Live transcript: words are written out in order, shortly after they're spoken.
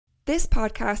This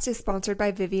podcast is sponsored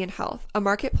by Vivian Health, a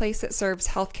marketplace that serves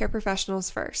healthcare professionals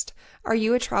first. Are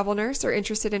you a travel nurse or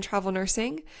interested in travel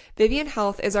nursing? Vivian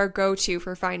Health is our go-to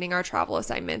for finding our travel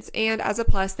assignments, and as a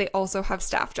plus, they also have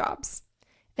staff jobs.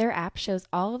 Their app shows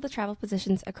all of the travel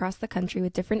positions across the country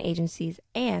with different agencies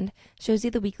and shows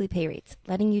you the weekly pay rates,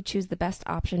 letting you choose the best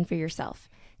option for yourself.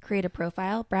 Create a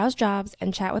profile, browse jobs,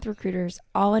 and chat with recruiters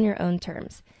all on your own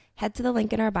terms. Head to the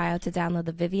link in our bio to download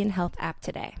the Vivian Health app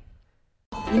today.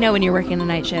 You know when you're working a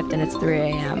night shift and it's 3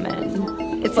 a.m.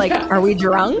 and it's like, are we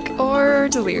drunk? Or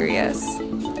delirious.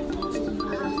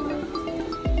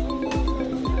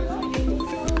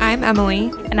 I'm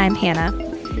Emily. And I'm Hannah.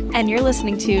 And you're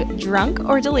listening to Drunk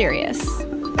or Delirious,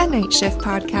 a night shift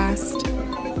podcast.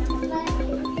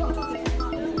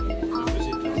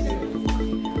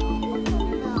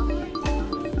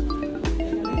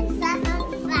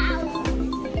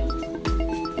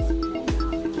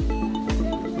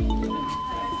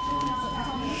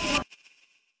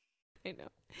 I know.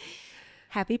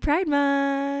 Happy Pride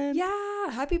Month. Yeah,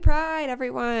 happy Pride,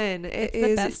 everyone. It's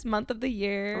the best month of the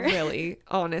year. Really,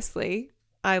 honestly.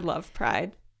 I love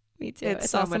Pride. Me too. It's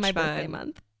It's so also much my fun. birthday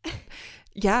month.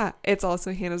 Yeah, it's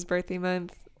also Hannah's birthday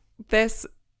month. This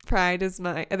Pride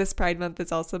month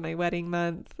is also my wedding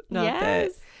month.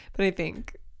 But I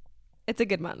think It's a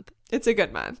good month. it's a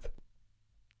good month.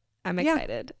 I'm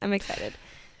excited.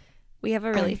 We have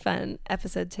a really fun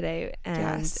episode today,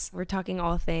 and we're talking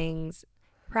all things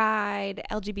Pride,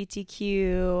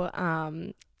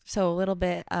 LGBTQ, so a little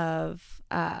bit of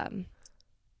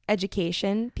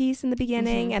education piece in the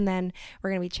beginning, and then we're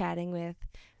going to be chatting with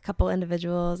a couple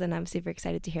individuals, and I'm super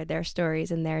excited to hear their stories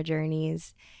and their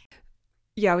journeys.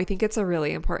 Yeah, we think it's a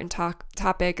really important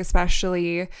topic,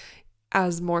 especially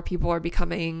as more people are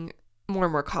becoming more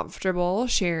and more comfortable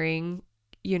sharing,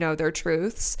 their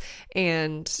truths,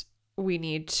 and we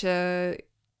need to,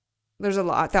 there's a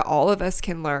lot that all of us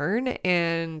can learn,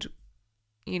 and,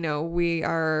 we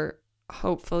are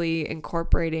hopefully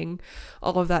incorporating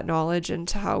all of that knowledge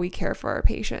into how we care for our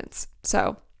patients.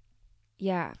 So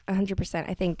Yeah, 100%.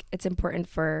 I think it's important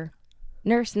for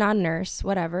nurse, non-nurse,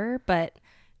 whatever, but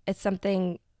it's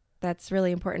something that's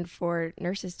really important for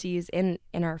nurses to use in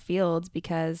our fields,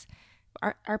 because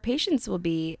our patients will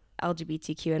be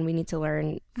LGBTQ, and we need to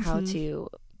learn how to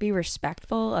be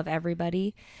respectful of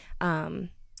everybody, and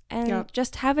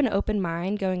just have an open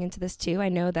mind going into this too. I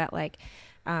know that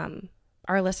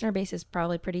our listener base is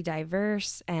probably pretty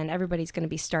diverse, and everybody's going to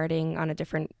be starting on a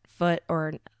different foot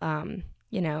or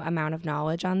amount of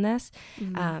knowledge on this.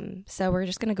 So we're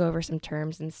just going to go over some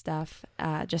terms and stuff,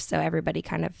 just so everybody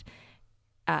kind of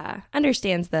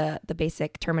understands the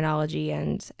basic terminology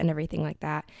and everything like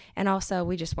that. And also,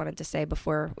 we just wanted to say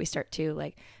before we start too,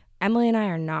 Emily and I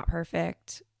are not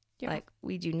perfect. Yeah.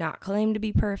 We do not claim to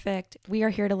be perfect. We are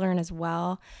here to learn as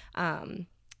well.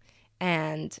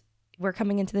 And we're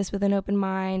coming into this with an open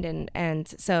mind. And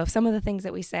so if some of the things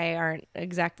that we say aren't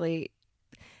exactly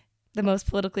the most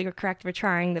politically correct, we're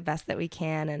trying the best that we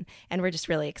can. And we're just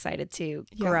really excited to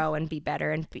grow and be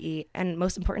better and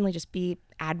most importantly, just be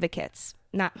advocates,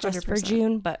 not just 100%. For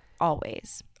June, but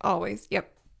always. Always.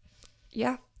 Yep.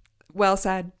 Yeah. Well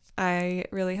said. I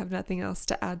really have nothing else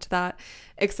to add to that,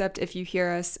 except if you hear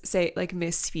us say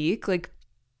misspeak,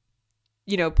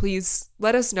 please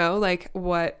let us know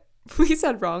what we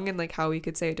said wrong and how we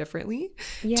could say it differently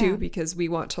too, because we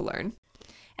want to learn.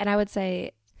 And I would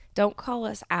say, don't call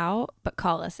us out, but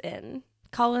call us in.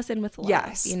 Call us in with love.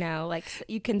 Yes.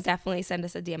 You can definitely send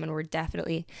us a DM, and we're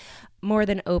definitely more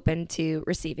than open to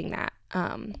receiving that.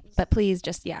 But please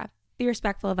just, be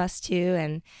respectful of us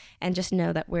too, and just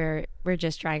know that we're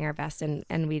just trying our best,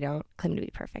 and we don't claim to be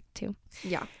perfect too.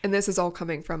 Yeah. And this is all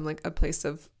coming from a place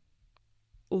of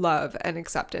love and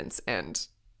acceptance and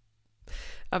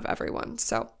of everyone.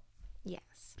 So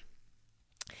yes.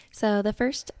 So the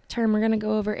first term we're going to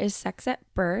go over is sex at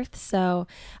birth. So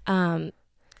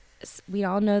we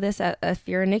all know this. If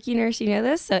you're a NICU nurse, you know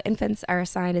this. So infants are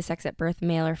assigned a sex at birth,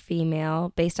 male or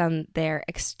female, based on their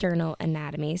external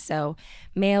anatomy. So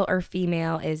male or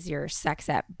female is your sex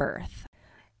at birth.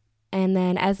 And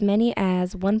then as many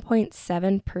as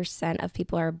 1.7% of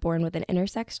people are born with an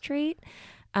intersex trait.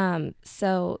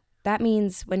 So that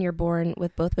means when you're born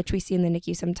with both, which we see in the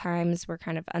NICU sometimes, we're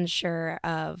kind of unsure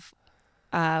of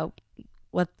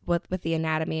what with the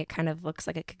anatomy. It kind of looks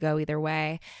like it could go either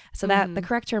way. So that the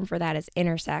correct term for that is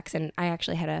intersex. And I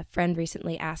actually had a friend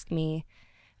recently ask me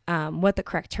what the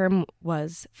correct term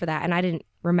was for that, and I didn't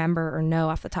remember or know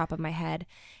off the top of my head.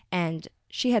 And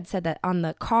she had said that on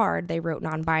the card they wrote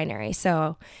non-binary.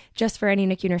 So just for any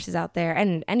NICU nurses out there,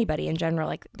 and anybody in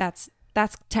general, that's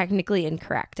that's technically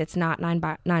incorrect. It's not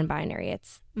non-binary.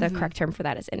 It's the correct term for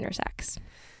that is intersex.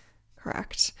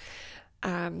 Correct.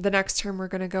 The next term we're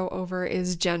going to go over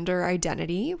is gender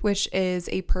identity, which is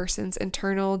a person's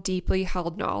internal, deeply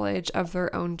held knowledge of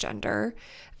their own gender.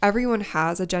 Everyone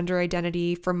has a gender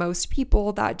identity. For most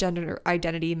people, that gender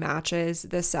identity matches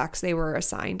the sex they were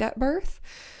assigned at birth.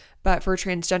 But for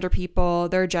transgender people,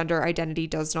 their gender identity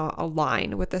does not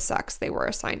align with the sex they were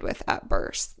assigned with at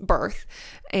birth.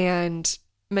 And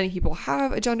many people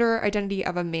have a gender identity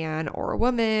of a man or a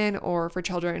woman, or for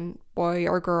children, boy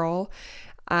or girl.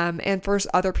 And for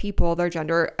other people, their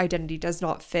gender identity does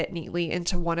not fit neatly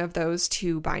into one of those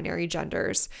two binary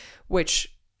genders,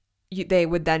 which they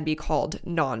would then be called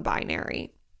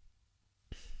non-binary.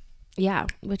 Yeah,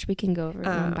 which we can go over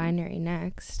non-binary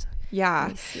next.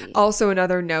 Yeah. Also,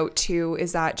 another note too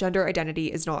is that gender identity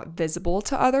is not visible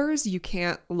to others. You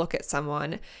can't look at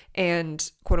someone and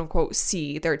quote unquote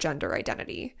see their gender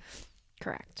identity.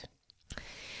 Correct.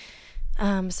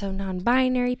 So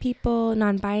non-binary people.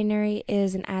 Non-binary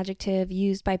is an adjective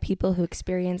used by people who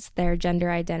experience their gender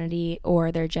identity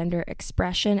or their gender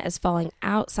expression as falling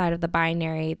outside of the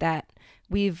binary that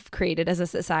we've created as a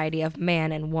society of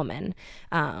man and woman.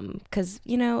 Because,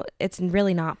 it's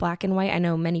really not black and white. I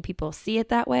know many people see it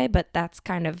that way, but that's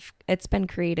it's been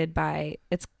created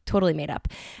it's totally made up.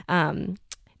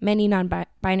 Many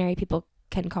non-binary people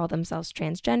can call themselves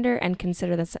transgender and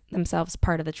consider themselves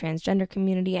part of the transgender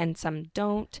community, and some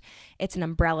don't. It's an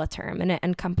umbrella term, and it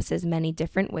encompasses many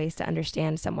different ways to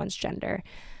understand someone's gender.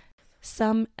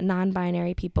 Some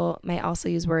non-binary people may also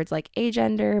use words like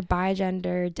agender,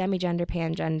 bigender, demigender,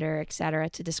 pangender, etc.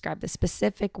 to describe the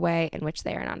specific way in which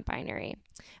they are non-binary.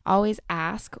 Always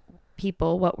ask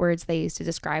people what words they use to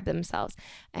describe themselves,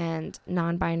 and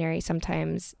non-binary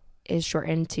sometimes is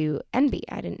shortened to NB.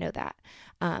 I didn't know that.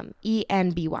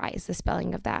 ENBY is the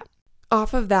spelling of that.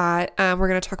 Off of that, we're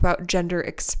going to talk about gender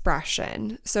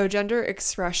expression. So gender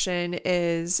expression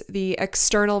is the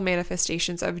external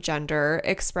manifestations of gender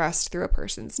expressed through a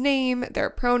person's name, their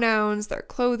pronouns, their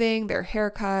clothing, their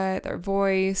haircut, their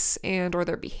voice, and or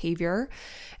their behavior.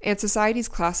 And societies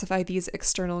classify these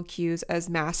external cues as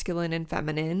masculine and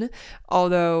feminine,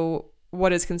 although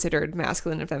what is considered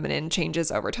masculine and feminine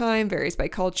changes over time, varies by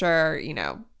culture,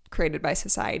 created by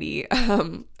society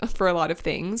for a lot of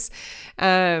things.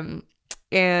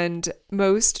 And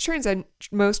most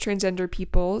transgender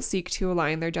people seek to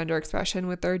align their gender expression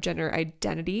with their gender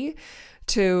identity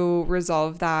to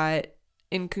resolve that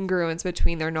incongruence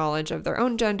between their knowledge of their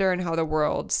own gender and how the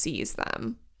world sees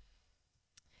them.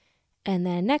 And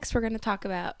then next we're going to talk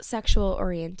about sexual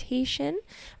orientation.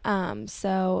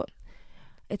 So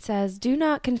it says, do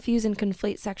not confuse and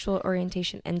conflate sexual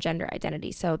orientation and gender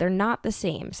identity. So they're not the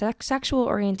same. Sexual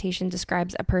orientation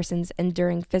describes a person's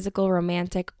enduring physical,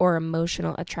 romantic, or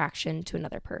emotional attraction to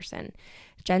another person.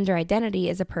 Gender identity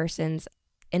is a person's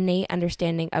innate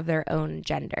understanding of their own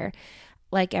gender.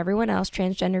 Like everyone else,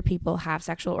 transgender people have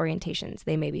sexual orientations.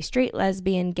 They may be straight,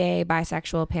 lesbian, gay,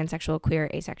 bisexual, pansexual,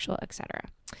 queer, asexual, etc.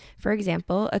 For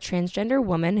example, a transgender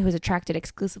woman who is attracted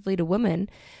exclusively to women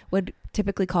would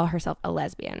typically call herself a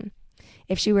lesbian.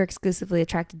 If she were exclusively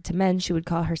attracted to men, she would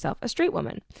call herself a straight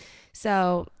woman.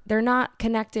 So they're not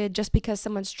connected. Just because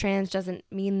someone's trans doesn't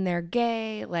mean they're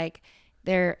gay. Like,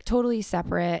 they're totally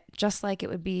separate, just like it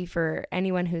would be for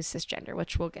anyone who's cisgender,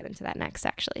 which we'll get into that next,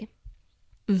 actually.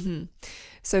 Mm-hmm.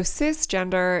 So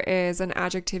cisgender is an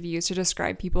adjective used to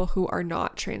describe people who are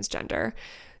not transgender.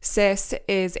 Cis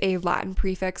is a Latin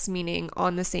prefix meaning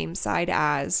on the same side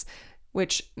as,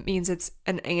 which means it's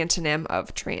an antonym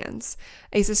of trans.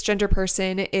 A cisgender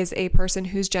person is a person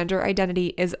whose gender identity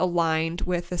is aligned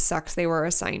with the sex they were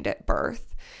assigned at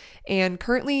birth. And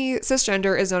currently,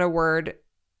 cisgender is not a word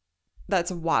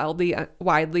that's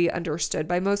widely understood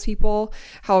by most people.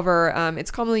 However,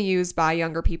 it's commonly used by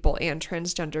younger people and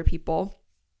transgender people.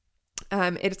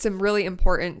 It's really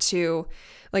important to,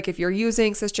 like, if you're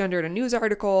using cisgender in a news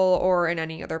article or in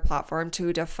any other platform,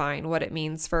 to define what it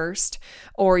means first,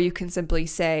 or you can simply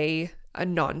say a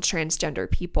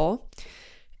non-transgender people.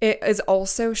 It is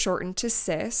also shortened to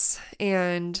cis,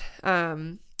 and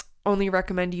only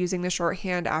recommend using the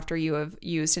shorthand after you have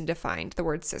used and defined the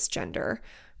word cisgender.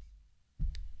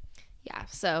 Yeah,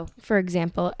 so for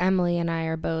example, Emily and I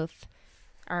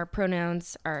our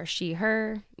pronouns are she,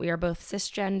 her. We are both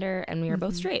cisgender and we are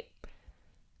both straight.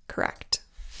 Correct.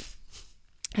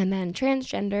 And then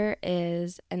transgender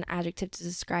is an adjective to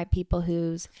describe people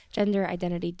whose gender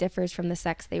identity differs from the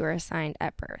sex they were assigned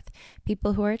at birth.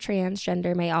 People who are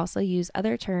transgender may also use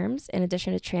other terms in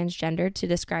addition to transgender to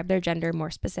describe their gender more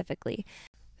specifically.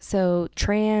 So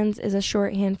trans is a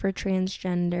shorthand for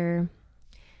transgender.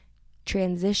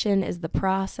 transition is the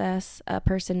process a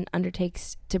person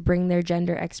undertakes to bring their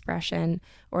gender expression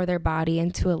or their body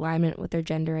into alignment with their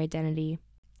gender identity.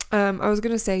 I was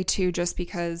going to say too, just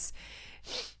because,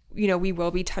 we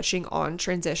will be touching on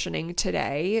transitioning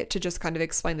today, to just kind of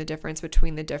explain the difference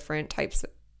between the different types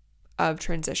of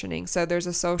transitioning. So there's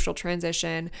a social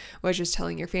transition, which is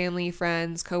telling your family,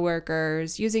 friends,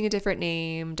 coworkers, using a different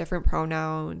name, different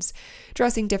pronouns,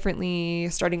 dressing differently,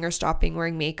 starting or stopping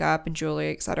wearing makeup and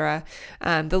jewelry, etc.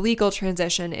 The legal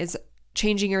transition is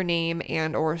changing your name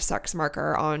and or sex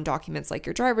marker on documents like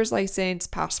your driver's license,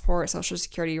 passport, social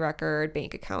security record,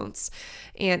 bank accounts.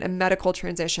 And a medical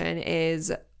transition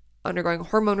is undergoing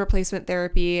hormone replacement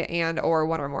therapy and or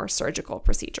one or more surgical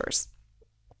procedures.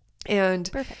 And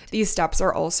these steps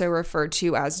are also referred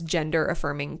to as gender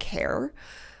affirming care.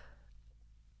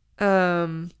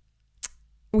 That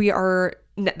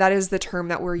is the term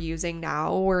that we're using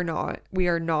now. We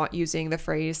are not using the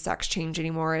phrase sex change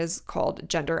anymore. It is called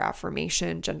gender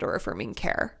affirmation, gender affirming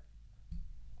care.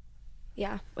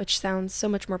 Yeah, which sounds so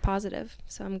much more positive.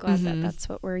 So I'm glad that that's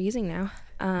what we're using now.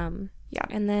 Yeah.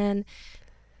 And then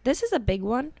this is a big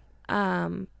one.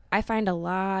 I find a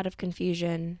lot of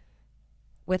confusion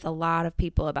with a lot of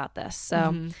people about this. So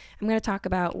I'm going to talk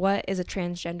about what is a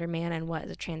transgender man and what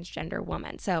is a transgender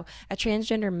woman. So a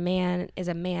transgender man is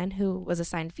a man who was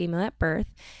assigned female at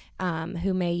birth,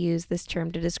 who may use this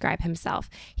term to describe himself.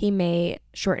 He may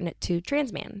shorten it to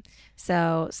trans man.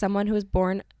 So someone who was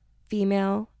born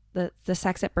female, the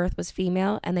sex at birth was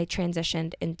female, and they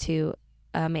transitioned into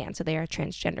a man. So they are a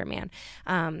transgender man.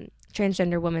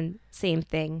 Transgender woman, same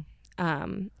thing.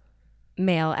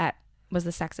 Male was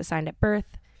the sex assigned at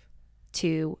birth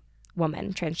to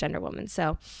woman, transgender woman.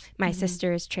 So my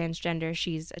sister is transgender.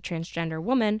 She's a transgender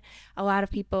woman. A lot of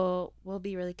people will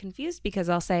be really confused because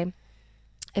I'll say,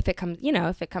 if it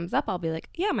comes up, I'll be like,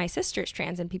 yeah, my sister's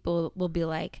trans. And people will be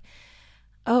like,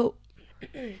 oh,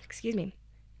 excuse me.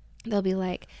 They'll be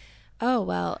like, oh,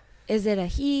 well, is it a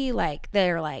he? Like,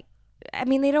 they're like, I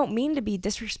mean, they don't mean to be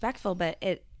disrespectful, but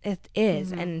it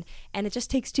is. And it just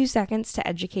takes 2 seconds to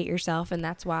educate yourself. And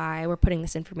that's why we're putting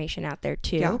this information out there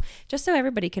too, just so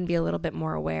everybody can be a little bit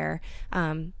more aware.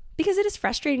 Because it is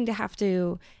frustrating to have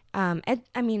to,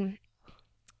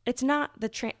 it's not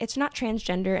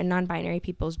transgender and non-binary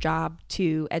people's job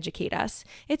to educate us.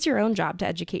 It's your own job to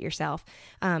educate yourself.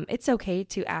 It's okay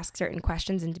to ask certain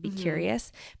questions and to be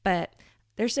curious, but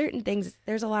there's certain things,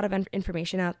 there's a lot of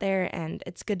information out there, and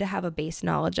it's good to have a base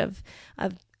knowledge of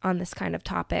on this kind of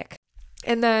topic.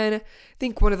 And then I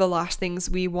think one of the last things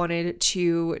we wanted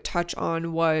to touch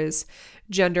on was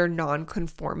gender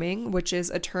non-conforming, which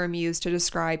is a term used to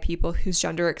describe people whose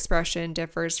gender expression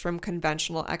differs from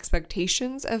conventional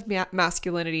expectations of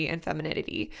masculinity and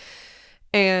femininity.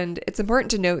 And it's important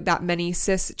to note that many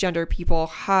cisgender people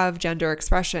have gender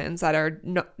expressions that are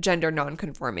gender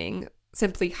non-conforming.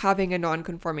 Simply having a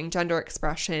non-conforming gender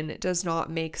expression does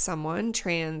not make someone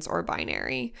trans or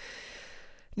binary.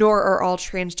 Nor are all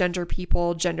transgender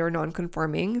people gender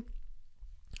non-conforming.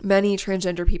 Many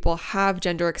transgender people have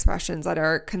gender expressions that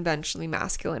are conventionally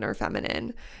masculine or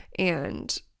feminine,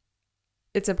 and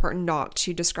it's important not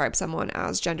to describe someone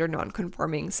as gender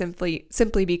non-conforming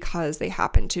simply because they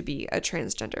happen to be a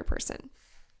transgender person.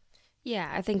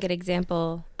 Yeah, I think an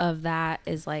example of that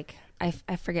is like, I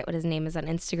forget what his name is on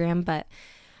Instagram, but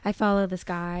I follow this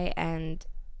guy and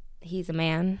he's a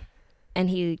man and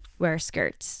he wears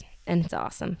skirts. And it's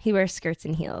awesome. He wears skirts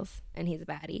and heels, and he's a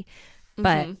baddie.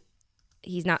 But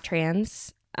he's not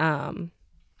trans.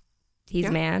 He's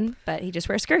a man, but he just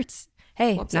wears skirts.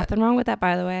 Hey, nothing wrong with that,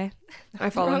 by the way.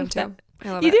 I follow him too. I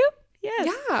love it. You do? Yes.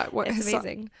 Yeah. It's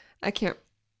amazing. I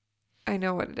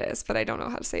know what it is, but I don't know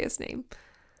how to say his name.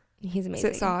 He's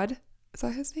amazing. Is it Saad? Is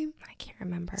that his name? I can't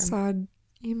remember. Saad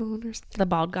Iman or something. The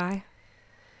bald guy?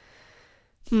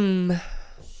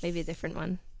 Maybe a different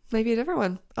one. Maybe a different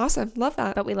one. Awesome. Love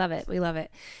that. But we love it. We love it.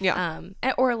 Yeah.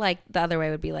 Or like the other way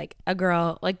would be like a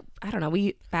girl, like, I don't know.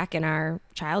 We, back in our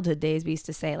childhood days, we used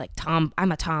to say like, I'm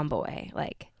a tomboy.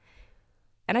 Like,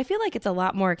 and I feel like it's a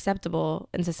lot more acceptable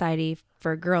in society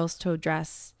for girls to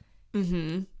dress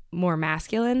more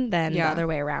masculine than the other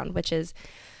way around, which is,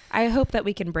 I hope that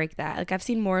we can break that. Like, I've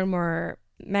seen more and more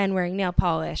men wearing nail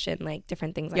polish and like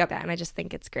different things like that. And I just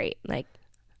think it's great. Like,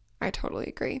 I totally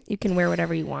agree. You can wear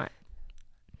whatever you want.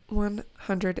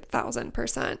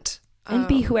 100,000%. And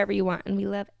be whoever you want. And we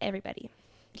love everybody.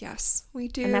 Yes, we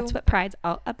do. And that's what Pride's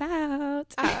all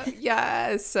about.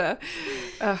 Yes.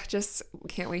 Just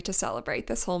can't wait to celebrate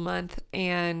this whole month.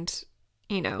 And,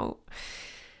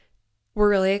 We're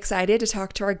really excited to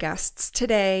talk to our guests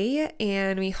today,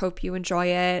 and we hope you enjoy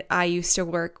it. I used to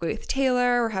work with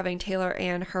Taylor. We're having Taylor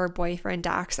and her boyfriend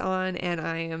Dax on, and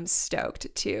I am stoked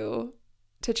to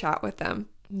chat with them.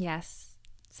 Yes.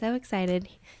 So excited.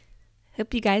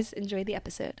 Hope you guys enjoy the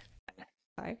episode.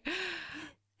 Bye.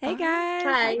 Hey guys.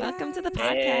 Hi. Welcome to the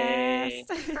podcast. Hey.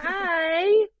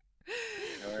 Hi.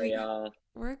 How are y'all?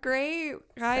 We're great.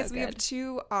 Guys, So we have good.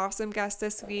 2 awesome guests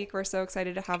this week. We're so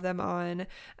excited to have them on.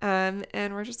 And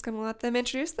we're just going to let them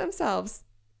introduce themselves.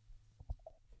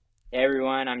 Hey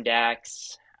everyone, I'm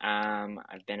Dax.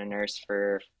 I've been a nurse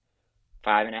for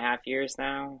 5.5 years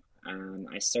now.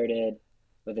 I started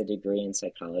with a degree in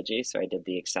psychology, so I did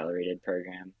the accelerated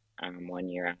program 1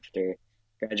 year after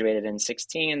graduated in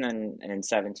 16, then in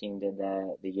 17 did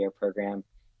the year program.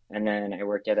 And then I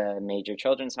worked at a major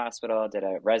children's hospital, did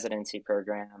a residency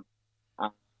program.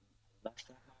 Left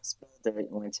that hospital,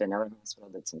 went to another hospital,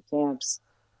 did some camps,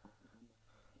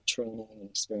 training and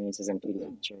experiences in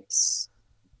pediatrics.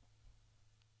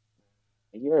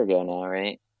 A year ago now,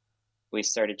 right? We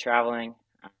started traveling.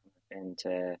 Been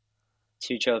to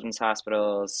 2 children's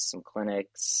hospitals, some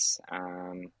clinics,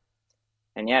 and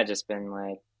yeah, just been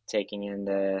like taking in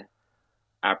the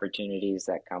opportunities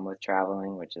that come with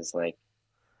traveling, which is like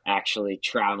actually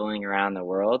traveling around the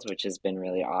world, which has been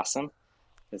really awesome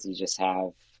because you just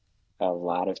have a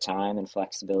lot of time and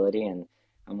flexibility, and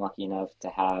I'm lucky enough to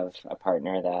have a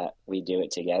partner that we do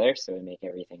it together, so we make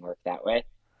everything work that way.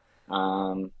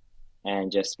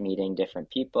 And just meeting different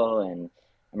people and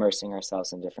immersing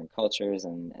ourselves in different cultures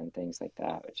and things like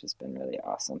that, which has been really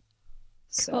awesome.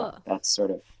 So Cool. that's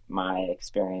sort of my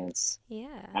experience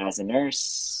Yeah. as a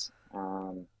nurse.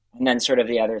 And then sort of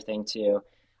the other thing too,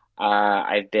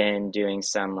 I've been doing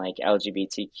some like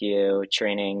LGBTQ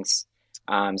trainings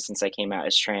since I came out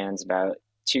as trans about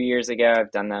 2 years ago.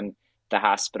 I've done them at the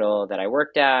hospital that I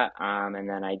worked at, and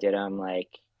then I did them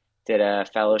did a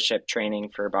fellowship training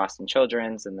for Boston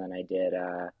Children's, and then I did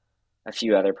a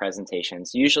few other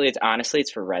presentations. Usually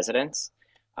it's for residents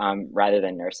rather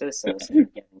than nurses, so we'll sort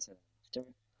of get into that after.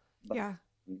 But Yeah.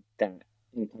 that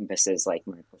encompasses like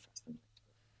my profession.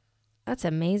 That's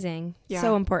amazing. Yeah.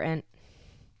 So important.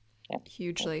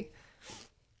 Hugely.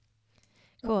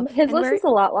 Cool. His And list where- is a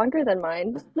lot longer than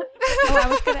mine.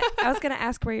 I was gonna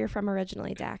ask where you're from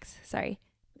originally, Dax. Sorry.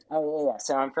 Oh yeah.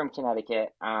 So I'm from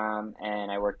Connecticut, and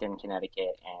I worked in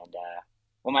Connecticut, and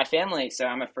well, my family. So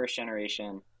I'm a first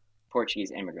generation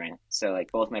Portuguese immigrant. So like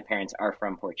both my parents are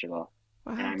from Portugal,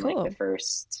 and Wow. I'm Cool. like the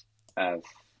first of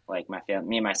like my family.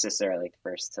 Me and my sister are like the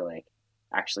first to like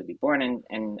actually be born in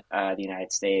the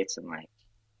United States, and like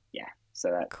yeah. So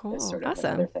that Cool. is sort of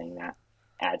Awesome. another thing that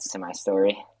adds to my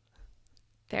story.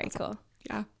 Very cool.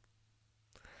 Yeah.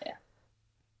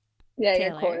 Yeah,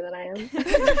 Taylor. you're cooler than I am.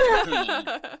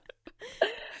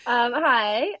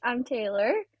 Hi, I'm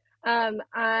Taylor.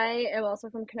 I am also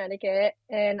from Connecticut,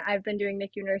 and I've been doing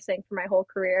NICU nursing for my whole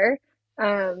career.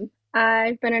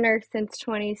 I've been a nurse since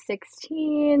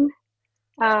 2016,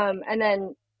 and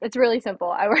then it's really simple.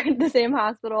 I worked at the same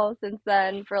hospital since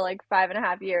then for like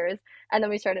 5.5 years, and then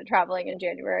we started traveling in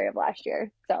January of last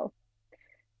year. So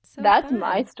that's fun.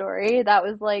 my story. That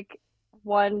was like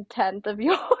 1/10 of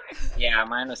yours. Yeah,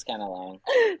 mine was kind of long.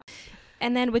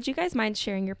 And then would you guys mind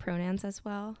sharing your pronouns as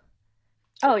well?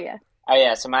 Oh yeah, Oh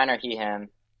yeah, so mine are he, him.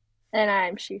 and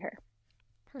I'm she, her.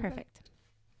 Perfect.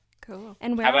 Cool.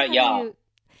 And where How about have y'all? you-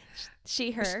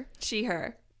 She, her. She,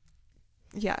 her.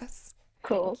 Yes.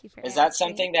 Cool. Thank you for Is that asking.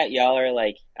 something that y'all are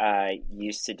like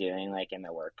used to doing like in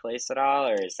the workplace at all,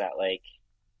 or is that like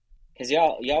because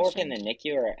y'all work in the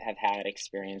NICU or have had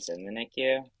experience in the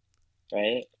NICU,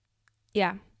 right?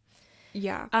 Yeah.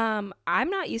 Yeah. I'm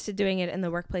not used to doing it in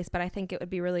the workplace, but I think it would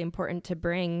be really important to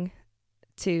bring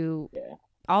to Yeah.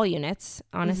 all units,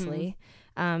 honestly.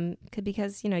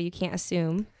 Because, you can't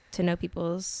assume to know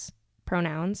people's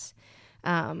pronouns.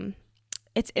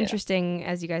 It's interesting,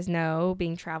 as you guys know,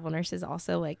 being travel nurses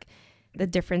also, like the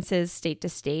differences state to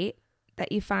state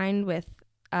that you find with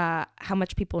how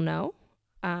much people know.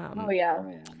 Oh yeah, Oh,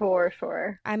 yeah. for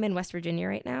sure. I'm in West Virginia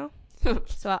right now,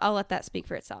 so I'll let that speak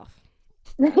for itself.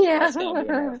 Yeah. That's gonna be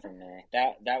a no for me.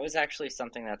 That was actually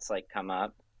something that's like come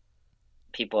up.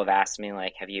 People have asked me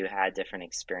like, have you had different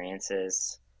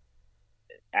experiences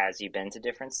as you've been to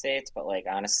different states? But like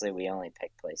honestly, we only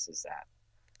pick places that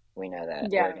we know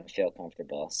that Yeah. we're gonna feel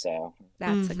comfortable. So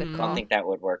That's a good Mhm. I call. don't think that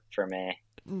would work for me.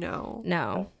 No.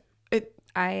 No. It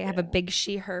I have a big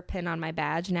she, her pin on my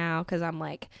badge now because I'm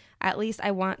like, at least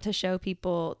I want to show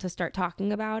people to start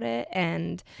talking about it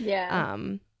and Yeah.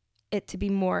 it to be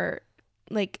more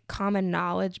like common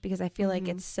knowledge because I feel like Mhm.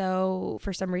 it's so,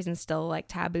 for some reason, still like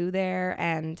taboo there.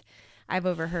 And I've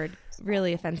overheard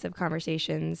really offensive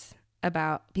conversations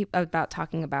about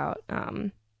talking about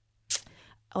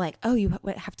like, oh, you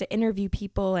have to interview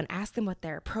people and ask them what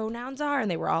their pronouns are, and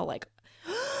they were all like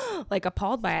like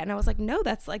appalled by it, and I was like, no,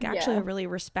 that's like actually a really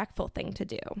respectful thing to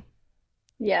do.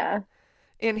 Yeah.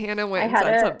 And Hannah went and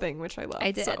said something, which I love.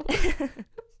 I did. So.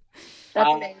 That's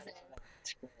amazing.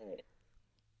 That's great.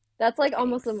 That's like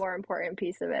almost the more important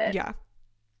piece of it. Yeah.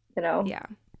 You know? Yeah.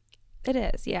 It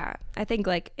is, yeah. I think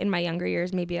like in my younger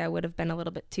years, maybe I would have been a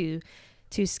little bit too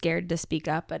scared to speak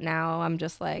up, but now I'm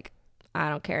just like, I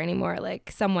don't care anymore.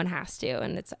 Like someone has to,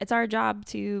 and it's our job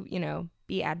to, you know,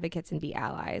 be advocates and be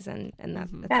allies, and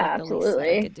that's like absolutely. the least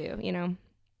that I could do, you know.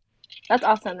 That's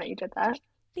awesome that you did that.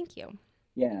 Thank you.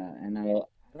 Yeah, and I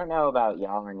don't know about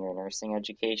y'all in your nursing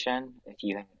education, if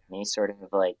you have any sort of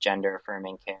like gender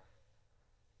affirming care,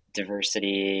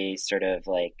 diversity sort of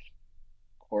like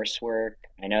coursework.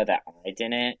 I know that I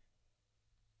didn't.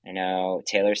 I know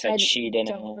Taylor said she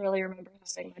didn't. I don't really remember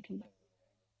having much of that.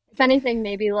 If anything,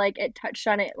 maybe like it touched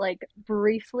on it like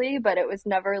briefly, but it was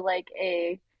never like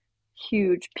a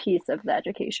huge piece of the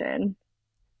education.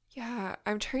 Yeah,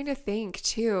 I'm trying to think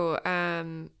too.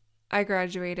 I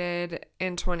graduated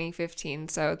in 2015,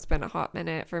 so it's been a hot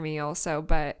minute for me also,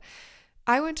 but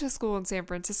I went to school in San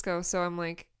Francisco, so I'm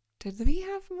like, did we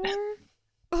have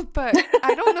more? But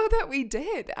I don't know that we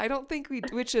did. I don't think we,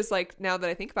 which is like, now that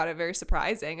I think about it, very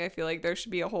surprising. I feel like there should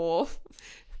be a whole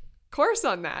course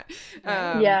on that.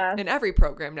 In every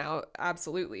program now,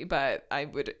 absolutely. But I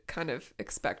would kind of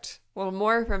expect a little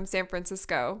more from San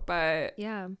Francisco, but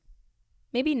yeah.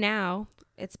 Maybe now.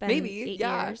 It's been 8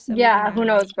 years. So who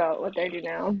knows about what they do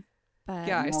now. But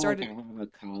yeah, I started. I have a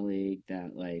colleague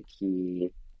that like he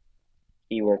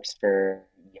works for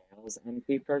Yale's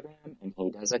MP program, and he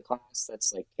does a class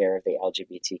that's like care of the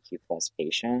LGBTQ plus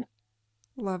patient.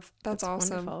 Love, that's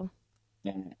awesome. Wonderful.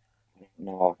 And I don't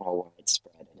know how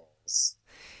widespread it is.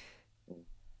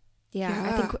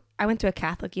 Yeah, I think I went to a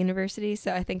Catholic university,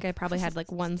 so I think I probably had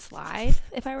like one slide,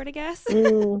 if I were to guess.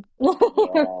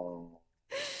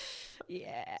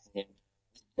 Yeah.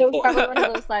 So probably one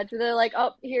of those slides where they're like,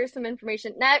 "Oh, here's some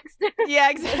information. Next." Yeah,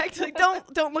 exactly.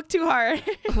 Don't look too hard.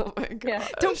 Oh my god. Yeah.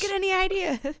 Don't get any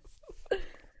ideas.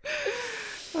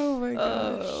 Oh my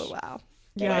gosh. Oh wow.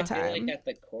 Yeah, I feel like at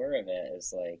the core of it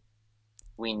is like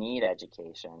we need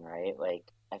education, right? Like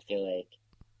I feel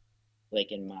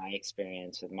like in my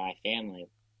experience with my family,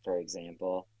 for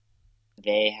example,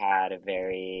 they had a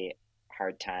very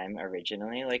hard time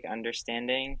originally like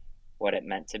understanding what it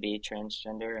meant to be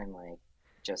transgender, and like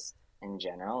just in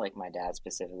general, like my dad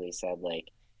specifically said, like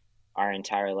our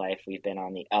entire life we've been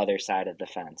on the other side of the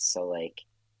fence, so like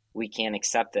we can't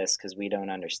accept this because we don't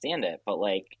understand it. But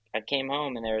like I came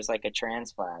home and there was like a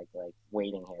trans flag like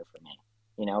waiting here for me,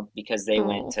 you know, because they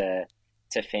went to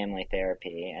family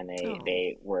therapy, and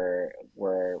they were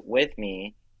with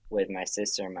me, with my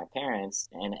sister and my parents,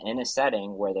 and in a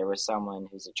setting where there was someone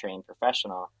who's a trained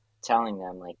professional telling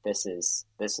them like this is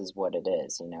what it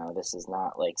is, you know, this is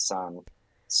not like some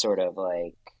sort of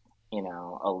like, you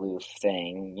know, aloof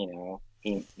thing, you know,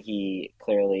 he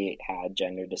clearly had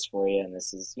gender dysphoria, and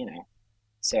this is, you know.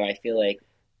 So I feel like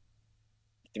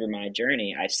through my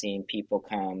journey I've seen people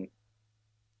come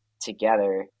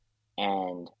together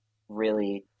and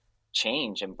really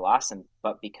change and blossom,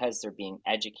 but because they're being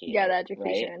educated. Yeah, the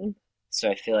education. Right? So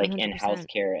I feel like 100%. in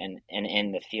healthcare and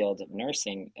in the field of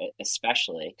nursing,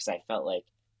 especially, because I felt like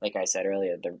I said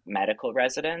earlier, the medical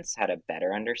residents had a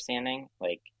better understanding,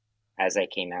 like as I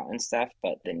came out and stuff.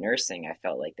 But the nursing, I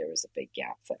felt like there was a big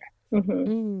gap there.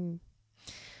 Mm.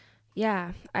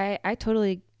 Yeah, I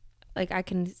totally, like, I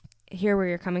can hear where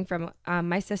you're coming from.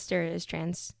 My sister is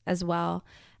trans as well.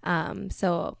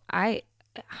 So I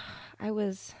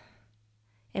was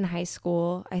in high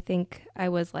school. I think I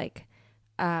was like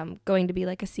going to be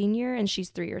like a senior, and she's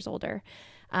 3 years older.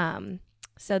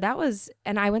 So that was,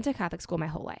 and I went to Catholic school my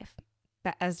whole life,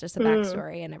 as just a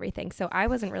backstory and everything. So I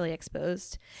wasn't really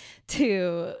exposed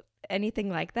to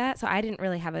anything like that. So I didn't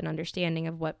really have an understanding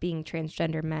of what being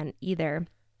transgender meant either.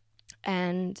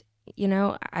 And, you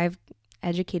know, I've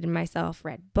educated myself,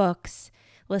 read books,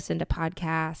 listened to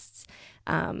podcasts,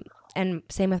 and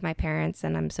same with my parents.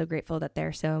 And I'm so grateful that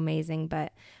they're so amazing.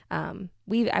 But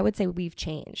I would say we've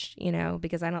changed, you know,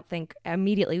 because I don't think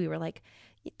immediately we were like,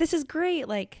 this is great,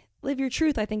 like, live your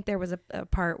truth. I think there was a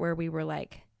part where we were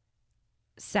like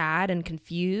sad and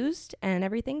confused and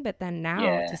everything. But then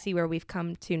now to see where we've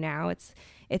come to now, it's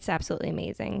absolutely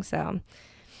amazing. So.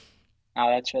 Oh,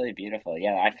 that's really beautiful.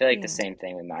 Yeah, I feel like the same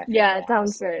thing with my family. Yeah, it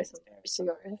sounds very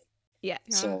similar. Yeah.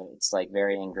 So it's like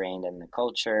very ingrained in the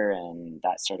culture and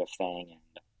that sort of thing.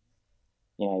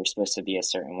 And you're supposed to be a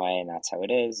certain way and that's how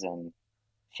it is. And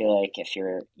I feel like if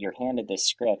you're handed this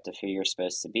script of who you're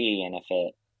supposed to be, and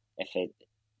if it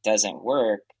doesn't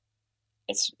work,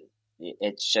 it's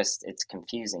it's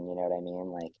confusing, you know what I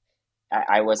mean? Like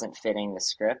I wasn't fitting the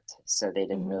script, so they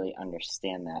didn't really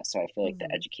understand that. So I feel like the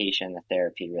education, the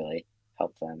therapy really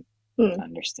helped them to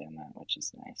understand that, which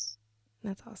is nice.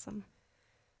 That's awesome.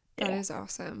 That is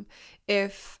awesome.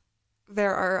 If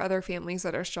there are other families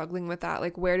that are struggling with that,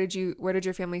 like where did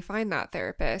your family find that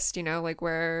therapist? Like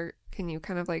where can you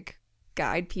kind of like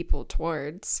guide people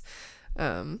towards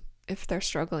if they're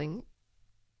struggling?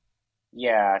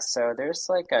 Yeah, so there's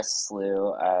like a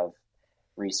slew of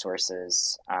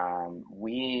resources.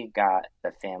 We got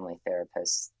the family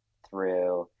therapist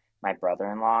through my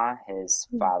brother-in-law. His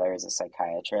father is a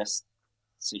psychiatrist,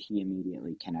 so he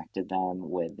immediately connected them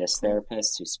with this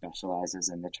therapist who specializes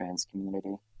in the trans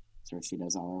community. So she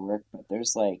does all our work. But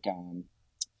there's like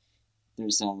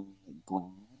there's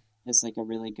GLAAD is like a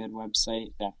really good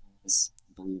website that has,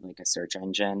 I believe, like a search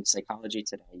engine. Psychology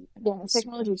Today. Yeah,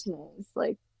 Psychology Today is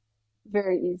like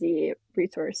very easy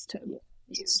resource to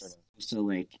use. So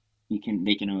like they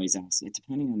can always ask it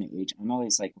depending on the age. I'm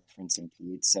always like referencing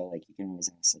peds, so like you can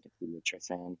always ask like a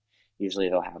pediatrician. Usually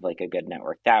they'll have like a good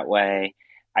network that way.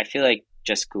 I feel like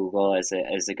just Google is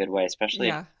a good way, especially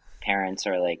if parents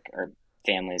or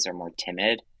families are more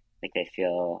timid. Like they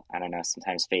feel, I don't know,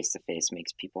 sometimes face to face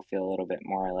makes people feel a little bit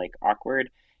more like awkward.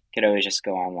 You could always just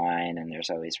go online and there's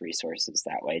always resources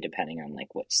that way depending on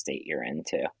like what state you're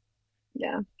into.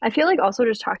 Yeah. I feel like also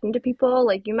just talking to people,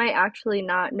 like you might actually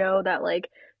not know that like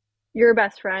your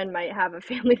best friend might have a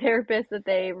family therapist that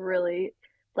they really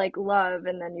like love,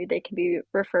 and then they can be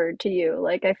referred to you.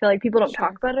 Like I feel like people don't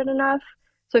talk about it enough.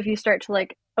 So if you start to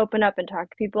like open up and talk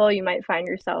to people, you might find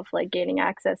yourself like gaining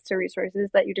access to resources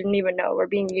that you didn't even know were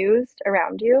being used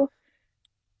around you.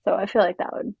 So I feel like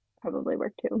that would probably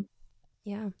work too.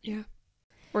 Yeah. Yeah.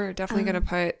 We're definitely going to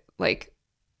put like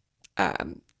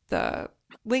the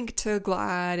link to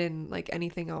GLAAD and like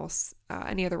anything else,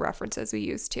 any other references we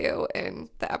use too in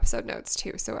the episode notes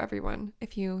too. So everyone,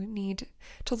 if you need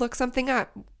to look something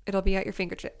up, it'll be at your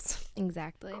fingertips.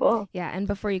 Exactly. Cool. Yeah. And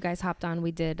before you guys hopped on,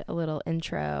 we did a little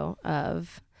intro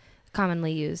of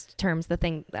commonly used terms, the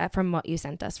thing from what you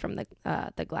sent us from the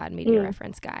GLAAD media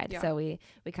reference guide. Yeah. So we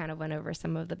kind of went over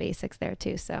some of the basics there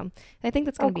too. So I think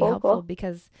that's going to be helpful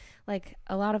because like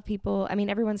a lot of people, I mean,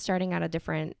 everyone's starting at a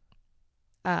different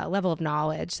level of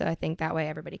knowledge. So I think that way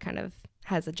everybody kind of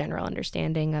has a general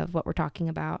understanding of what we're talking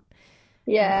about.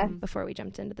 Yeah. Before we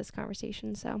jumped into this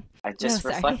conversation. So I just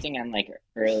reflecting on like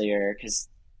earlier, because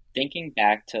thinking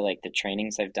back to like the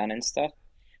trainings I've done and stuff,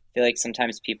 I feel like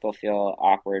sometimes people feel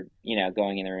awkward,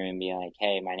 going in the room and being like,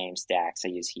 hey, my name's Dax. I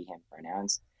use he, him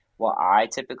pronouns. What I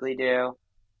typically do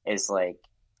is like,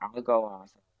 I'll go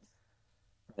off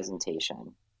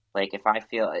presentation. Like if I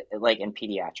feel like in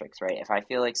pediatrics, right? If I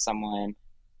feel like someone,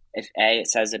 if A, it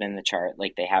says it in the chart,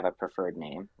 like they have a preferred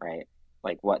name, right?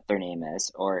 Like what their name is,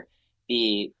 or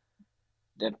B,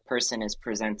 the person is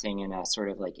presenting in a sort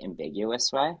of like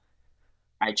ambiguous way,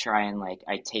 I try and like,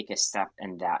 I take a step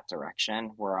in that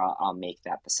direction where I'll make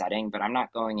that the setting, but I'm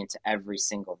not going into every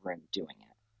single room doing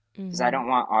it because I don't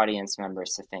want audience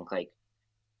members to think like,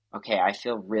 okay, I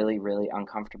feel really, really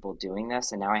uncomfortable doing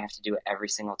this, and now I have to do it every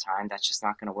single time. That's just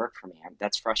not going to work for me.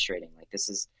 That's frustrating. Like this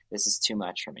is too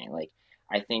much for me. Like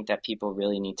I think that people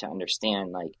really need to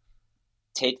understand, like,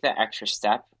 take the extra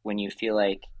step when you feel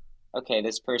like, okay,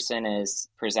 this person is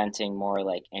presenting more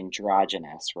like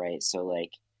androgynous, right? So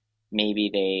like maybe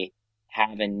they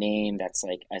have a name that's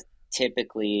like a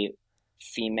typically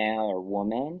female or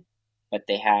woman, but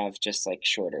they have just like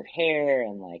shorter hair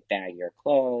and like baggier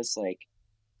clothes. Like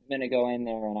I'm going to go in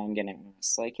there and I'm going to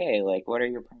ask like, hey, like, what are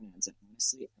your pronouns? And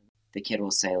honestly, the kid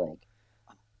will say like,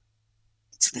 oh,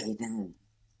 it's they, them.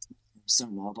 So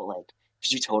no, but like,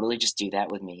 could you totally just do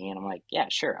that with me? And I'm like, yeah,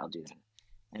 sure, I'll do that.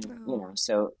 And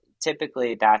so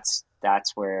typically that's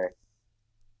where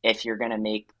if you're gonna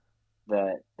make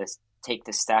take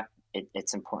the step,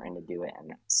 it's important to do it in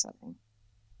that setting.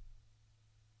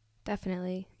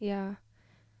 Definitely, yeah.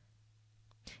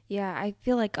 I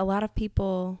feel like a lot of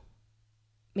people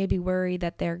maybe worry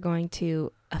that they're going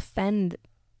to offend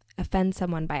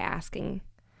someone by asking,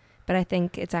 but I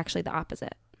think it's actually the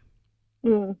opposite.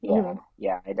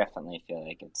 Yeah, I definitely feel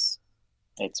like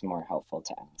it's more helpful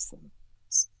to ask them.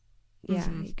 Yeah,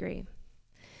 I agree.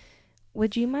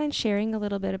 Would you mind sharing a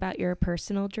little bit about your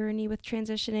personal journey with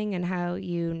transitioning and how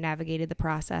you navigated the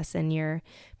process in your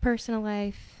personal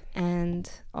life and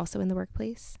also in the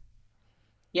workplace?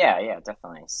 Yeah,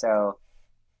 definitely. So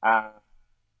I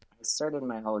started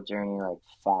my whole journey like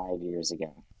 5 years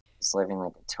ago. was living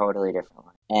like a totally different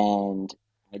life. And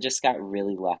I just got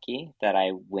really lucky that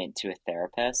I went to a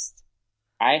therapist.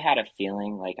 I had a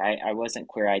feeling like I wasn't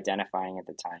queer identifying at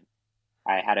the time.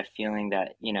 I had a feeling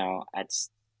that,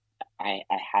 I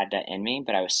had that in me,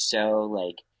 but I was so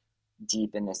like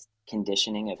deep in this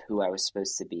conditioning of who I was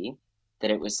supposed to be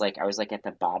that it was like I was like at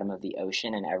the bottom of the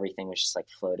ocean and everything was just like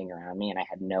floating around me and I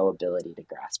had no ability to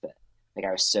grasp it. Like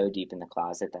I was so deep in the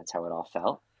closet, that's how it all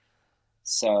felt.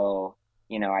 So,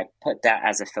 I put that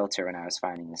as a filter when I was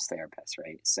finding this therapist,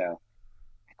 right? So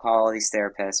I call all these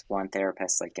therapists, one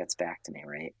therapist like gets back to me,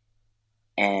 right?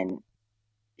 And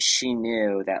she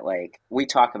knew that like we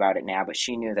talk about it now, but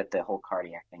she knew that the whole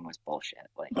cardiac thing was bullshit.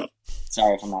 Like,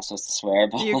 sorry if I'm not supposed to swear,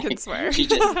 but You like, can swear. she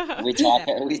just we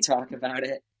talk about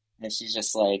it, and she's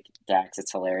just like, Dax,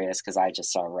 it's hilarious because I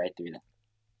just saw right through that.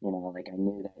 Like I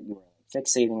knew that you were like,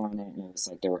 fixating on it, and it was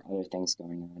like there were other things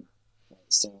going on. Right?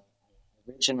 So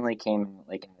I originally came out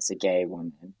like as a gay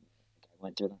woman. Like, I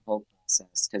went through the whole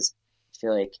process because I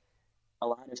feel like a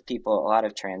lot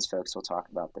of trans folks will talk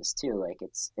about this too. Like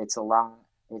it's a lot.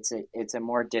 It's a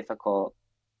more difficult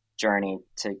journey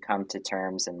to come to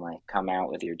terms and like come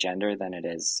out with your gender than it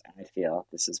is. I feel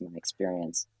this is my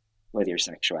experience with your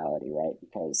sexuality, right?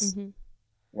 Because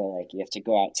you're like you have to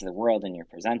go out to the world and you're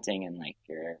presenting and like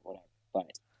you're whatever.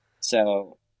 But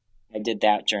so I did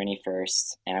that journey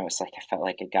first, and I was like I felt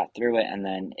like I got through it, and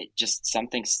then it just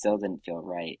something still didn't feel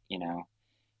right,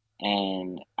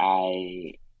 and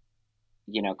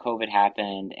COVID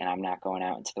happened and I'm not going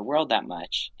out into the world that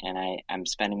much. And I'm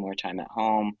spending more time at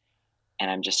home and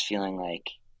I'm just feeling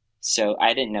like, so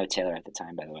I didn't know Taylor at the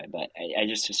time, by the way, but I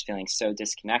just was feeling so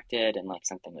disconnected and like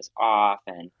something was off.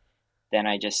 And then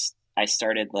I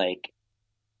started like,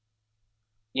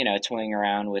 toying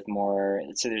around with more.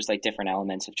 So there's like different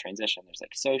elements of transition. There's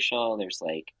like social, there's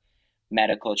like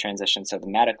medical transition. So the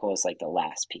medical is like the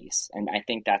last piece. And I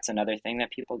think that's another thing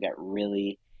that people get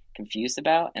really confused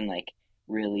about and like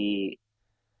really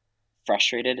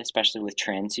frustrated, especially with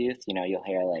trans youth. You'll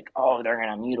hear like, oh, they're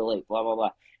gonna mutilate, blah blah blah.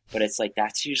 But it's like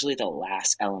that's usually the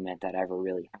last element that ever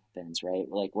really happens, right?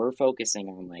 Like we're focusing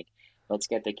on like let's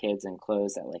get the kids in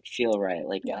clothes that like feel right.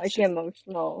 Like Yeah, that's like just,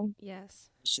 emotional. Yes.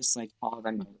 it's just like all of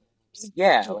them.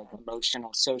 Yeah, like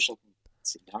emotional, social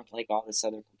complexity, not like all this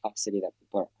other complexity that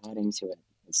people are adding to it.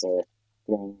 And so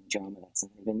throwing drama that's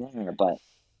not even there. But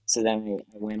so then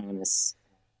I went on this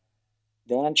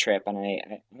van trip, and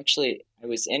I was I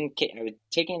was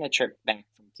taking a trip back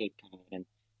from Cape Cod, and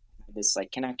I had this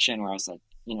like connection where I was like,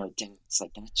 it's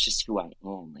like that's just who I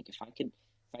am. Like if I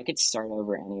could start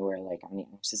over anywhere, like on the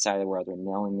opposite side of the world where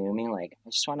no one knew me, like I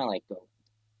just want to like go.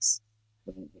 That's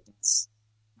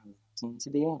how it seemed to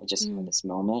be. I just had this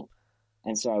moment,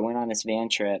 and so I went on this van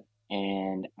trip,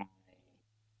 and I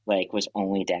like was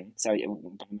only down. So I,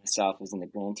 by myself, was in the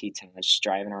Grand Teton, just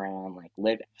driving around, like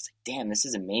lived. I was like, damn, this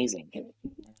is amazing. And,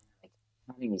 like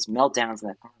having these meltdowns in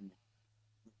that car. I'm like,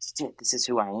 shit, this is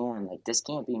who I am. Like this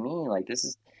can't be me. Like this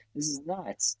is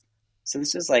nuts. So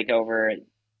this was like over.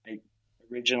 I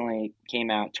originally came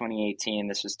out 2018.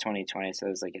 This was 2020. So it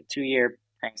was like a 2-year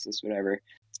process, whatever.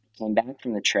 I came back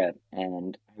from the trip,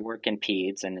 and I work in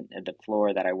peds, and the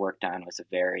floor that I worked on was a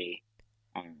very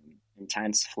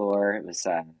intense floor. It was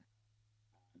I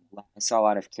saw a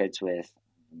lot of kids with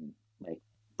like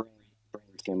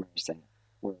brain tumors that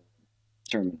were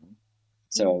terminal.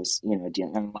 So I was,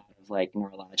 dealing with a lot of like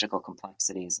neurological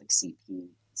complexities like CP,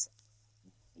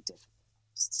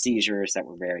 seizures that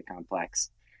were very complex.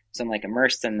 So I'm like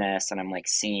immersed in this, and I'm like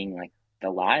seeing like the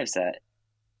lives that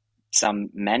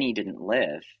many didn't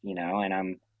live, and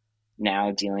I'm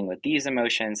now dealing with these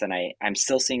emotions, and I'm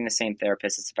still seeing the same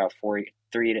therapist. It's about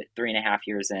 3.5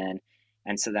 years in.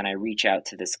 And so then I reach out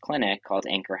to this clinic called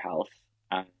Anchor Health.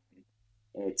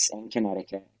 It's in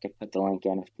Connecticut. I could put the link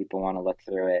in if people want to look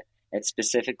through it. It's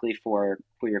specifically for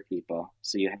queer people.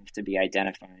 So you have to be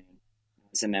identifying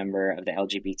as a member of the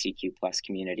LGBTQ plus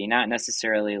community, not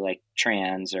necessarily like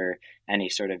trans or any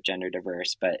sort of gender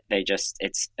diverse, but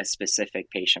it's a specific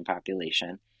patient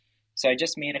population. So I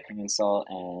just made a consult,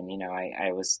 and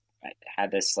I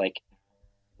had this like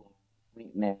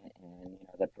appointment, and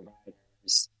the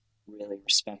providers really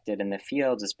respected in the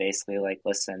field is basically like,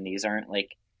 listen, these aren't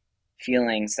like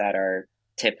feelings that are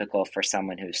typical for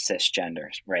someone who's cisgender,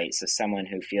 right? So someone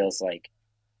who feels like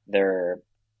their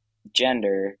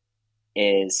gender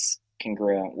is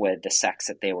congruent with the sex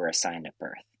that they were assigned at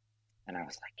birth. And I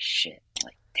was like, shit,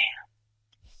 like, damn.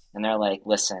 And they're like,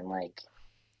 listen, like,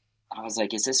 I was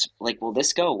like, is this, like, will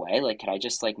this go away? Like, could I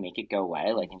just, like, make it go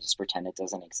away, like, and just pretend it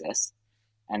doesn't exist?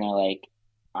 And they're like,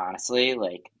 honestly,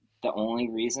 like, the only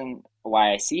reason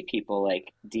why I see people,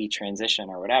 like, detransition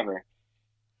or whatever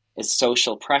is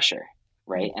social pressure,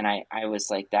 right? And I was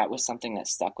like, that was something that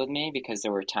stuck with me because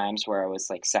there were times where I was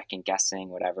like second guessing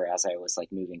whatever as I was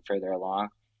like moving further along.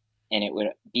 And it would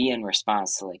be in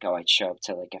response to like, oh, I'd show up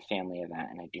to like a family event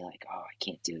and I'd be like, oh, I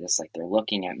can't do this. Like they're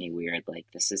looking at me weird. Like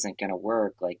this isn't going to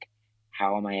work. Like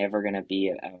how am I ever going to be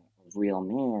a real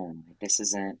man? Like this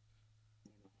isn't,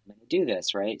 I'm going to do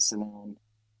this, right? So then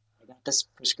I got this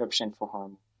prescription for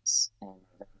hormones in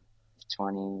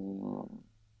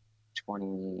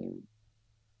 2021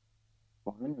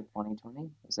 or 2020.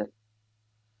 Was it?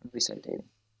 When did we start dating?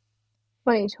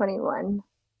 2021.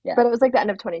 Yeah. But it was like the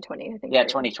end of 2020, I think. Yeah,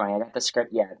 2020. I got the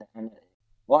script. Yeah.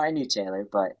 Well, I knew Taylor,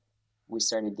 but we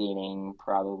started dating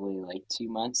probably like 2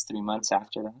 months, 3 months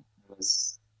after that. It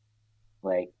was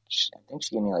like, I think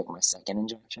she gave me like my second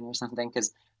injection or something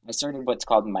because I started what's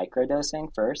called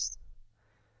microdosing first.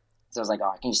 So I was like,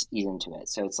 oh, I can just ease into it.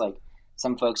 So it's like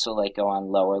some folks will like go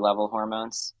on lower level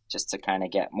hormones just to kind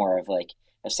of get more of like,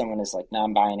 if someone is like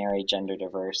non-binary, gender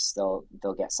diverse, they'll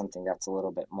get something that's a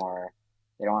little bit more,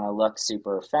 they don't want to look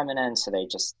super feminine, so they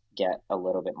just get a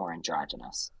little bit more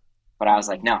androgynous. But I was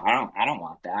like, no, I don't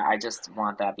want that. I just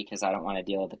want that because I don't want to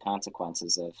deal with the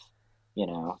consequences of, you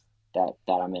know, that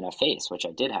I'm in a face, which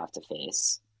I did have to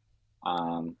face.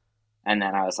 And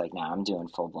then I was like, no, I'm doing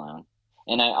full blown.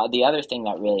 And the other thing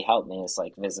that really helped me is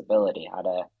like visibility. I had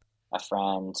a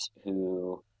friend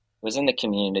who was in the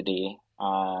community,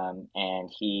 and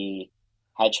he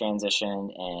had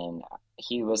transitioned and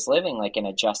he was living like an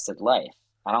adjusted life.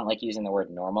 I don't like using the word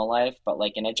normal life, but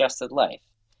like an adjusted life.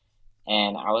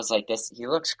 And I was like, he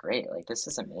looks great. Like, this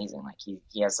is amazing. Like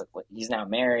he's now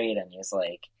married and he's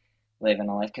like living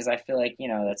a life. Cause I feel like, you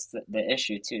know, that's the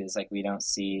issue too, is like, we don't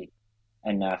see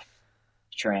enough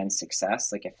trans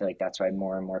success. Like, I feel like that's why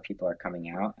more and more people are coming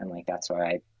out. And like, that's why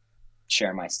I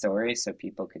share my story so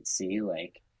people could see,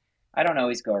 like, I don't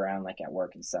always go around like at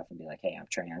work and stuff and be like, hey, I'm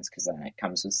trans, because then it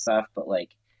comes with stuff. But like,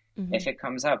 if it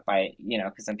comes up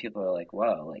because then people are like,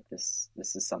 whoa, like this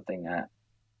is something that,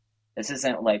 this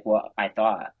isn't like what I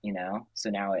thought, So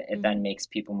now it then makes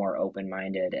people more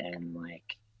open-minded and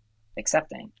like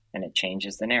accepting, and it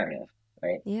changes the narrative,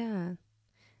 right? Yeah.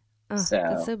 Oh,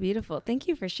 that's so beautiful. Thank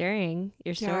you for sharing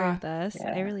your story with us.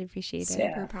 Yeah. I really appreciate it.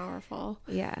 Super powerful.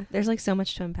 Yeah. There's like so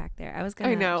much to unpack there. I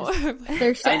know. I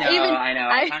know.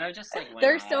 I kind of just like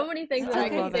there's so many things that I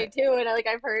can say too, and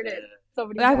I've heard it so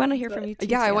many times. I want to hear from you too.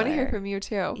 Yeah, I want to hear from you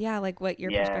too. Yeah, like what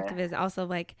your perspective is. Also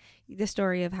like the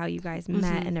story of how you guys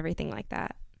met and everything like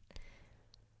that.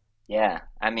 Yeah,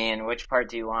 I mean, which part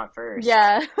do you want first?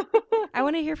 Yeah, I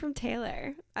want to hear from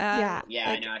Taylor. I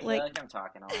know. I feel like I'm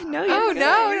talking a lot. No,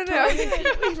 no.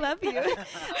 We love you.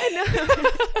 I know.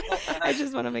 I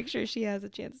just want to make sure she has a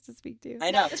chance to speak to.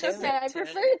 I know. It's okay. I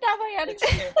prefer it that way.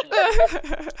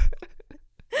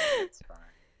 It's fine.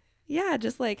 Yeah,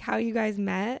 just like how you guys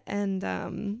met and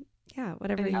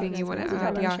whatever anything you want to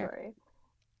add. Yeah.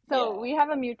 So we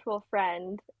have a mutual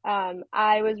friend.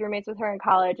 I was roommates with her in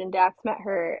college, and Dax met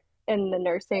her in the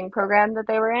nursing program that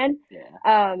they were in.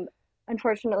 Yeah.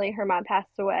 Unfortunately, her mom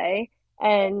passed away,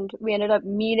 and we ended up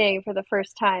meeting for the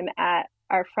first time at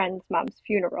our friend's mom's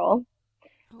funeral.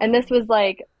 Oh. And this was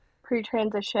like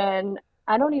pre-transition.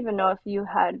 I don't even know if you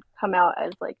had come out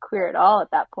as like queer at all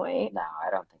at that point. No, I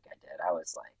don't think I did. I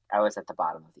was at the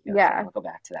bottom of the ocean. Yeah. I'll go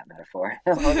back to that metaphor.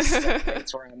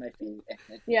 It's on my feet.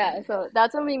 Yeah, so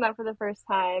that's when we met for the first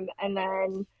time, and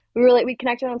then we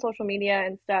connected on social media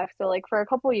and stuff. So like for a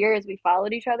couple years we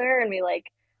followed each other, and we like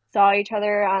saw each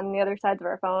other on the other sides of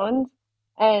our phones,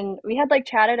 and we had like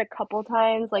chatted a couple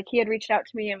times. Like he had reached out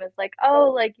to me and was like,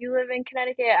 oh, like you live in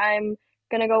Connecticut, I'm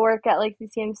gonna go work at like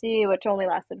CCMC, which only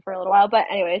lasted for a little while, but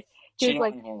anyways, he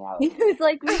was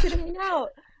like we should hang out.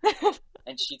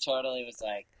 And she totally was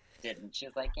like, didn't. She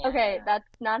was like, yeah. Okay, that's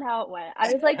not how it went.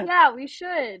 I was like, yeah, we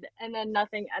should. And then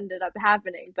nothing ended up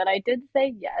happening. But I did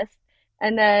say yes.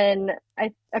 And then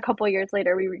a couple years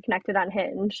later, we reconnected on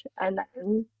Hinge. And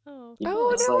then... no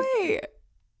way.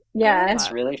 Yeah.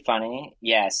 It's really funny.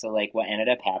 Yeah, so like what ended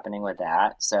up happening with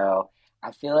that. So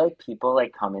I feel like people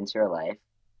like come into your life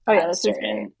at a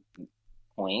certain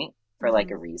point for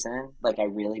like a reason. Like I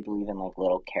really believe in like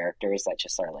little characters that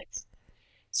just are like...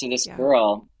 So this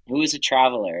girl who was a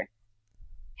traveler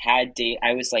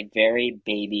I was like very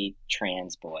baby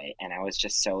trans boy, and I was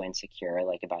just so insecure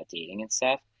like about dating and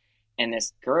stuff. And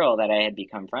this girl that I had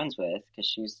become friends with, because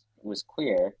she was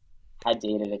queer, had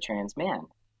dated a trans man.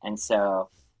 And so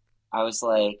I was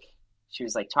like, she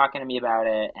was like talking to me about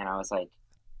it, and I was like,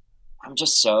 I'm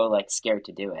just so like scared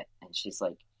to do it. And she's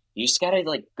like, you just gotta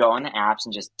like go on the apps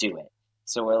and just do it.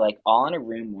 So we're like all in a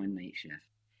room one night shift.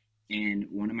 And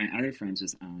one of my other friends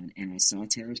was on, and I saw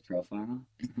Taylor's profile,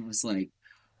 and I was like,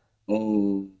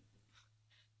 Oh,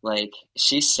 like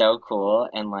she's so cool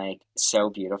and like so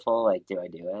beautiful. Like, do I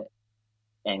do it?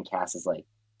 And Cass is like,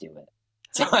 do it.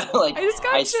 So I just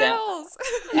got I sent chills.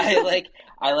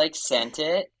 I like sent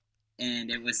it, and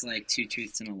it was like two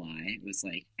truths and a lie. It was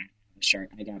like a shark.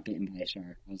 I got bitten by a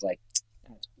shark. I was like,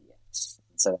 that's BS.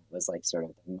 So it was like sort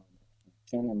of the moment.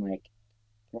 And I'm like,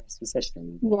 this was such a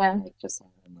like just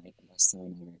having like the best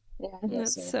son ever. Yeah.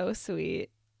 That's so sweet.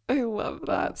 I love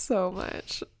that so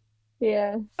much.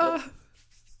 Yeah. Oh,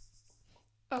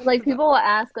 Like people will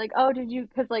ask like, oh, did you,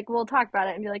 because like we'll talk about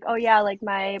it and be like, oh yeah, like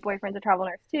my boyfriend's a travel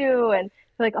nurse too, and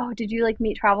they're like, oh, did you like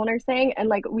meet travel nursing? And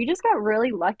like we just got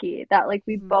really lucky that like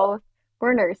we both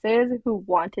were nurses who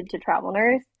wanted to travel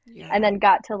nurse and then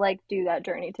got to like do that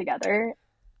journey together.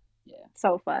 Yeah.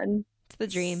 So fun. It's the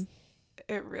dream.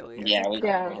 It really is. Yeah, we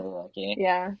got really lucky.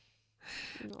 Yeah.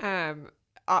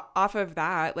 Off of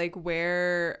that, like,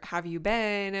 where have you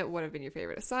been? What have been your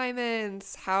favorite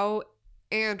assignments?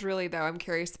 And really though, I'm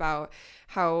curious about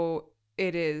how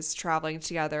it is traveling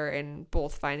together and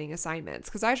both finding assignments,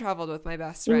 because I traveled with my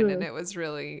best friend and it was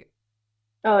really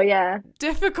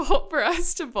difficult for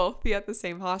us to both be at the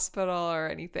same hospital or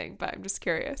anything, but I'm just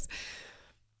curious.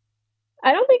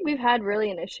 I don't think we've had really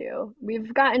an issue.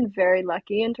 We've gotten very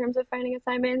lucky in terms of finding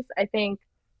assignments. I think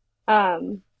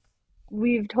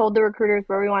we've told the recruiters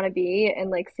where we want to be and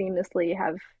like seamlessly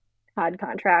have had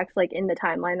contracts like in the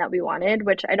timeline that we wanted,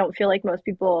 which I don't feel like most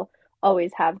people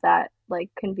always have that like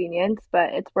convenience,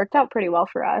 but it's worked out pretty well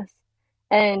for us.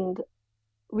 And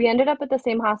we ended up at the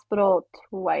same hospital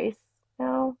twice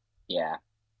now. Yeah.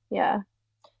 Yeah.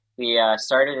 We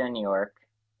started in New York.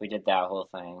 We did that whole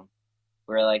thing.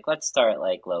 We were like, let's start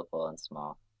like local and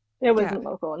small. It wasn't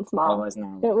local and small. It was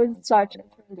not. It was such a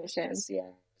transition. Yeah,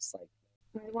 it's like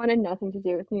I wanted nothing to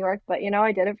do with New York, but you know,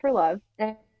 I did it for love.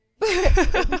 And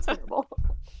it was terrible.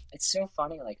 It's so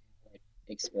funny, like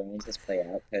experiences play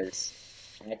out, because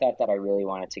I thought that I really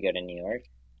wanted to go to New York.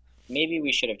 Maybe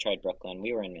we should have tried Brooklyn.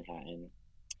 We were in Manhattan,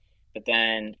 but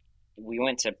then we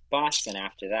went to Boston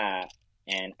after that,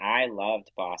 and I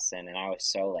loved Boston, and I was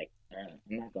so like, I'm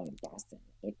not going to Boston.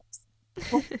 I hate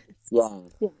Boston. Yeah.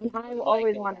 I've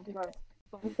always wanted to go.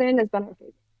 Boston has been our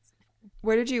favorite.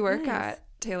 Where did you work at,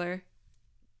 Taylor?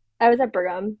 I was at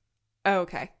Brigham. Oh,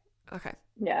 okay.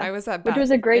 Yeah. I was at which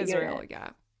was a great Israel, unit. yeah.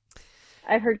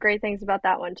 I've heard great things about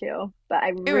that one too, but I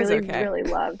really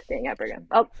loved being at Brigham.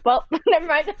 Oh, well, never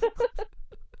mind.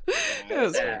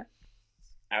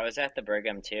 I was at the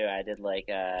Brigham too. I did like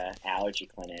a allergy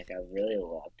clinic. I really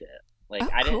loved it. Like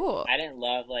cool. I didn't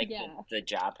love like the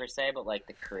job per se, but like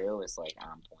the crew was like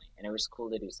on point, and it was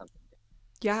cool to do something different.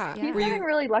 Yeah. He's been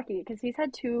really lucky because he's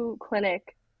had 2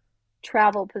 clinic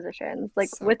travel positions. Like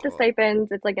So with cool. the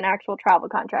stipends, it's like an actual travel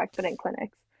contract, but in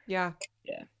clinics. Yeah.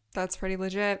 Yeah. That's pretty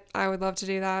legit. I would love to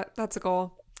do that. That's a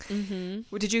goal.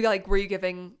 Mm-hmm. Did you were you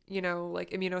giving, like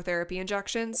immunotherapy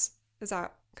injections? Is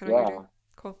that kind of what you're doing?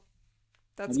 Cool.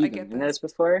 Have you done those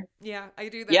before? Yeah, I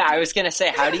do that. Yeah, I was gonna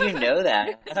say, how do you know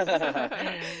that?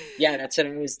 Yeah, that's what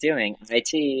I was doing.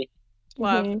 IT.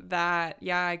 Love that.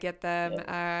 Yeah, I get them.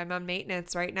 I'm on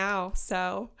maintenance right now,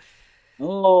 so.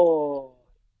 Oh.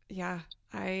 Yeah,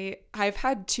 I've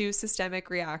had 2 systemic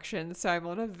reactions, so I'm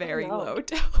on a very low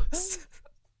dose.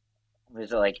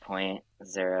 Was it like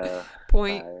 0.0?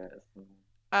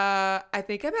 I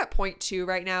think I'm at 0.2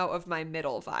 right now of my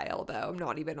middle vial, though. I'm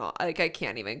not even on, I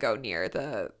can't even go near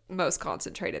the most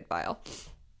concentrated vial.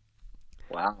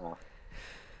 Wow.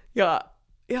 Yeah,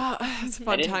 it's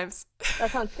fun times.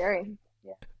 That sounds scary.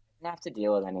 Yeah, I didn't have to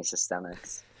deal with any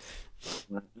systemics.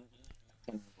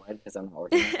 Because I'm not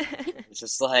organized. It's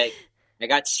just like I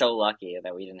got so lucky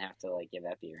that we didn't have to like give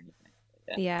epi or anything.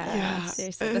 Yeah.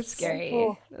 Seriously, that's scary.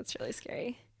 Cool. That's really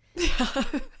scary. Yeah,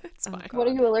 it's fine. What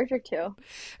are you allergic to?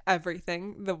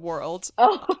 Everything, the world.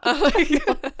 Oh,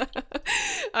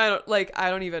 I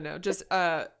don't even know. Just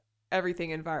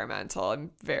everything environmental.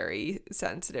 I'm very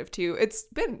sensitive to. It's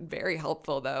been very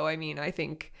helpful though. I mean, I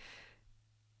think.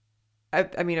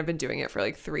 I've been doing it for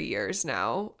like 3 years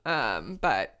now.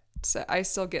 But. So I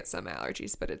still get some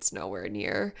allergies, but it's nowhere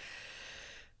near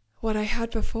what I had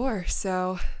before.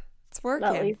 So it's working.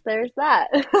 At least there's that.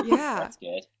 Yeah. That's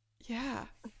good. Yeah.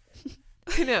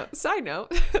 I know. Side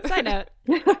note.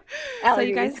 So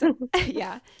you guys,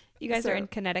 you guys are in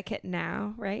Connecticut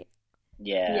now, right?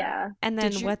 Yeah. Yeah. And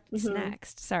then what's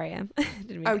next? Sorry, didn't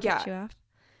mean to cut you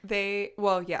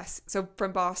off. Yes. So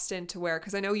from Boston to where?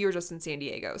 Because I know you were just in San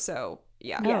Diego. So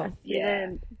yeah.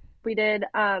 Yes, we did.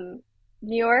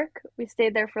 New York. We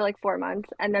stayed there for like 4 months,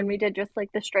 and then we did just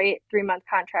like the straight 3 month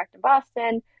contract in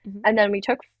Boston, and then we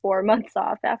took 4 months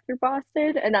off after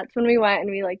Boston, and that's when we went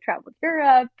and we like traveled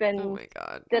Europe Oh and my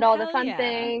God. did all the hell fun yeah.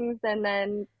 things, and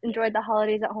then enjoyed the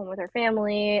holidays at home with our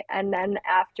family, and then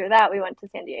after that we went to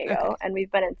San Diego, Okay. and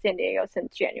we've been in San Diego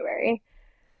since January.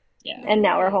 Yeah. And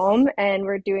now we're Nice. home and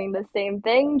we're doing the same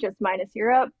thing, just minus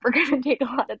Europe. We're going to take a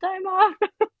lot of time off.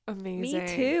 Amazing. Me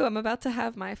too. I'm about to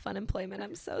have my fun employment.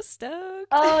 I'm so stoked.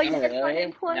 Oh, Oh, you get fun really?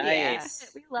 employment.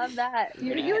 Nice. We love that. What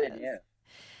are you You gonna do?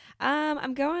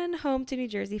 I'm going home to New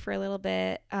Jersey for a little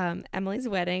bit. Emily's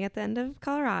wedding at the end of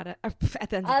Colorado. At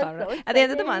the end of Oh, Colorado. so At the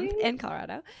end of the month exciting. in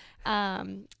Colorado.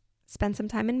 Spend some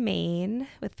time in Maine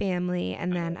with family,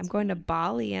 and then I'm that's going to fun.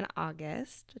 Bali in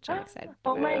August, which I'm excited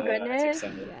Oh my about. That's goodness.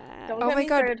 exciting. Yeah. Don't Oh get my me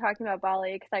God. started talking about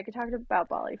Bali, because I could talk about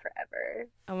Bali forever.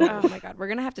 Oh my God. We're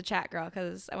going to have to chat, girl,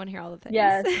 because I want to hear all the things.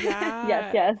 Yes.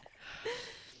 Yeah. Yes.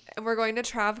 And we're going to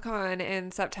TravCon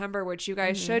in September, which you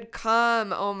guys Mhm. should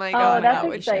come. Oh my Oh, God. that's that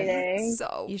would exciting. be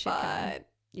so You should come. fun.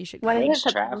 You should When come. is it? Thanks,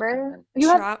 September?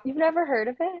 TravCon. You've never heard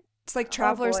of it? It's like Oh,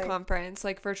 travelers boy. conference,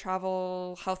 like for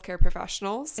travel healthcare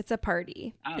professionals. It's a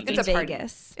party. Oh, It's It's in a party.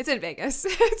 Vegas. It's in Vegas.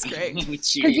 It's great. Oh,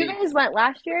 Because you geez. guys went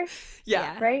last year,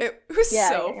 Yeah. right? It was Yeah,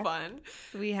 so yeah, yeah. fun.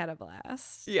 We had a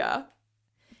blast. Yeah.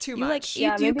 Too You much. you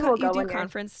Yeah, do maybe we'll you go do one year.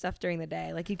 conference stuff during the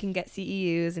day. Like you can get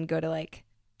CEUs and go to like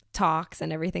talks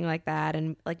and everything like that,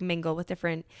 and like mingle with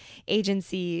different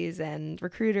agencies and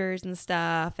recruiters and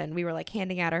stuff. And we were like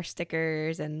handing out our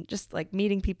stickers and just like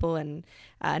meeting people and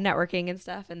networking and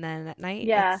stuff. And then at night,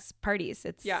 Yeah. it's parties.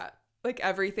 It's Yeah. Like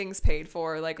everything's paid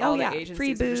for. Like Oh, all the yeah. Free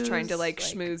agencies are just trying to booze, like like-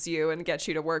 schmooze you and get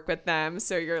you to work with them.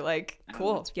 So you're like, Oh,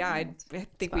 cool. that's Yeah. fun. I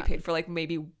think we fun. paid for like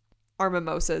maybe our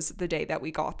mimosas the day that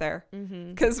we got there Mhm.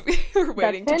 because we were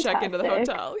waiting to check into the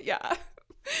fantastic. hotel. Yeah.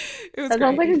 It was that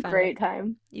sounds great. like Be a fun. great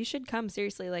time. You should come.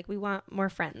 Seriously, like we want more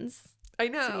friends I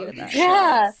to be know. with us.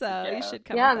 Yeah. So Yeah. you should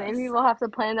come. Yeah, with maybe us. we'll have to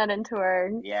plan that into our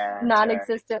Yeah.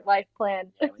 non-existent life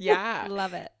plan. Yeah.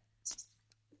 Love it.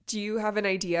 Do you have an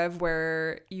idea of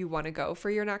where you want to go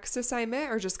for your next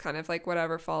assignment or just kind of like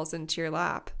whatever falls into your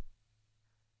lap?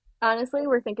 Honestly,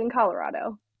 we're thinking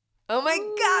Colorado. Oh my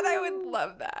God, I would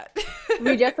love that.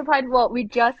 We just applied, well, we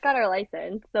just got our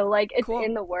license, so like it's Cool.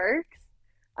 in the works.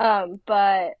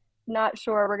 But not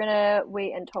sure. We're gonna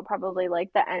wait until probably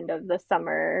like the end of the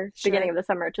summer, beginning Sure. of the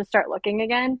summer to start looking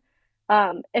again.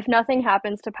 If nothing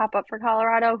happens to pop up for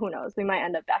Colorado, who knows? We might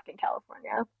end up back in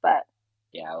California. But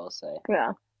Yeah, I will say.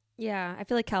 yeah, Yeah, I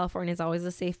feel like California is always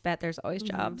a safe bet. There's always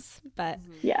Mhm. jobs, but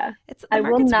yeah. it's the I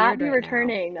will market's not weird be right now.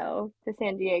 returning though to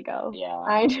San Diego. Yeah.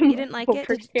 I do You not didn't like go it?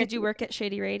 for Did you San work at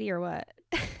Shady Rady or what?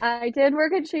 I did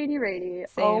work at Shady Rady.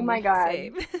 Oh Same, my God.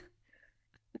 same.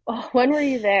 Oh, when were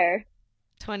you there?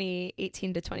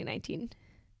 2018 to 2019.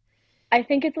 I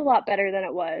think it's a lot better than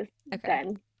it was Okay.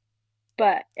 then,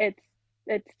 but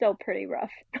it's still pretty rough.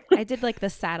 I did like the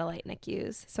satellite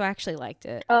NICUs, so I actually liked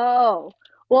it. Oh,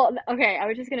 well, okay. I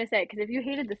was just gonna say, because if you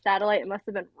hated the satellite, it must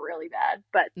have been really bad.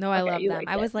 But No, I okay, love you them. liked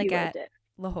I was it. like You at liked it.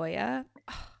 La Jolla.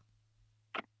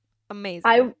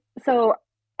 Amazing. So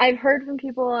I've heard from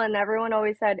people, and everyone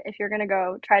always said if you're gonna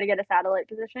go, try to get a satellite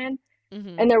position,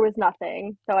 Mhm. and there was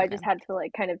nothing. So I Okay. just had to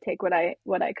like kind of take what I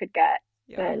could get,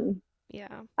 Yeah. and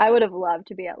Yeah. I would have loved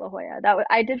to be at La Jolla.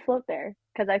 I did float there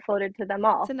because I floated to them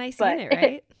all. It's a nice but unit,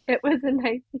 right? It was a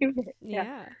nice unit.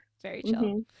 Yeah. Very chill.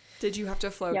 Mhm. Did you have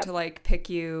to float Yep. to like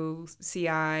PICU,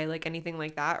 CI, like anything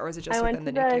like that? Or is it just I within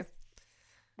went the to NICU?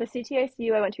 the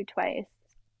CTICU. I went to twice.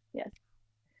 Yes.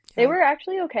 They Yeah. were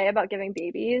actually okay about giving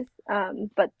babies,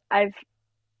 but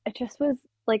it just was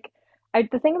like,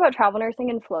 the thing about travel nursing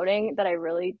and floating that I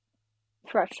really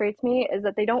frustrates me is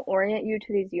that they don't orient you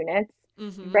to these units,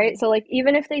 Mhm. right? So like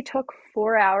even if they took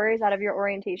 4 hours out of your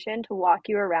orientation to walk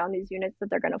you around these units that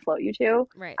they're going to float you to,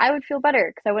 Right. I would feel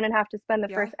better because I wouldn't have to spend the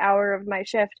Yeah. first hour of my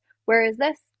shift. Where is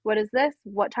this? What is this?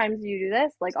 What times do you do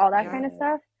this? Like all that Yeah. kind of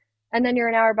stuff. And then you're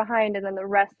an hour behind, and then the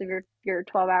rest of your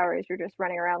 12 hours, you're just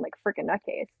running around like freaking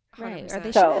nutcase. Right. Or 100%.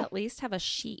 they So- should at least have a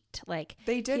sheet. Like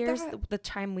They did here's that. the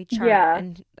time we chart Yeah.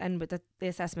 and with the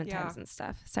assessment Yeah. times and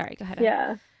stuff. Sorry, go ahead.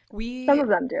 Yeah, We some of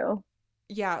them do.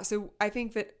 Yeah, so I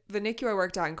think that the NICU I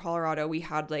worked at in Colorado, we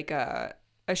had like a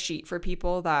sheet for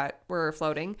people that were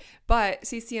floating. But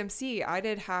CCMC, I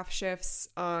did half shifts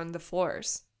on the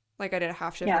floors. Like I did a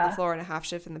half shift on Yeah. the floor and a half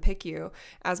shift in the PICU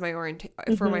as my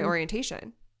for my Mhm.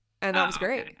 orientation. And that was Oh,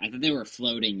 great. okay. I thought they were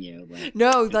floating you. Like,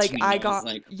 No, like between I those, got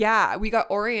like- we got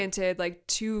oriented like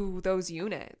to those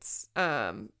units.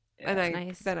 And Yeah.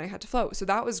 Nice. then I had to float. So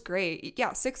that was great.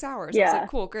 Yeah, 6 hours. I was Yeah. like,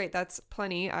 cool, great. That's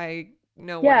plenty. I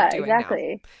know what Yeah, I'm doing now.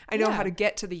 exactly. I know how Yeah. to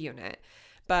get to the unit.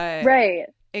 But Right.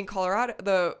 in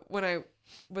Colorado, when I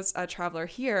was a traveler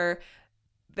here,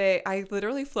 I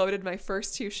literally floated my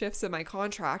first 2 shifts of my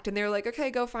contract, and they were like, okay,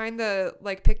 go find the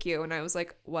like PICU. And I was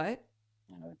like, what?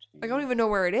 Oh, I don't even know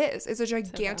where it is. It's a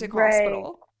gigantic Right.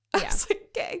 hospital. Yeah. I was like,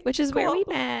 okay, Which is where cool.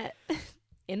 we met.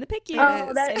 In the PICU.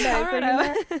 Oh, that in is where you Colorado.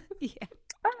 met? Yeah.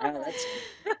 Oh, that's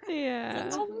Yeah.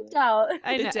 It all worked out.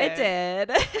 I know. It It did.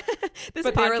 This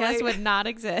But they were podcast like- would not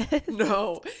exist.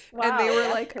 No. Wow, And they were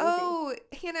that's like, crazy. oh,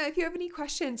 Hannah, if you have any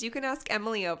questions, you can ask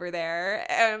Emily over there.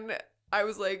 And I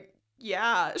was like,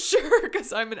 yeah, sure,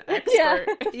 because I'm an expert.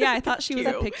 Yeah, I thought she was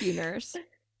a PICU. PICU nurse.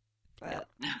 But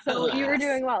So you were alas.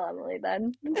 doing well, Emily,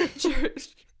 then. Sure.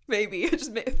 Maybe.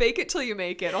 Just fake it till you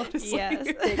make it, honestly. Yes,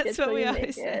 it that's till what we you always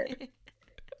make say. it.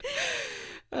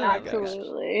 Oh my gosh.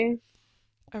 Absolutely.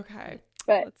 Okay.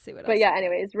 But Let's see what else. but yeah, we got.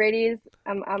 anyways, Radies,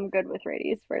 I'm good with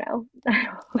Radies for now.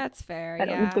 That's fair. I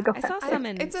don't Yeah, need to go I saw back. some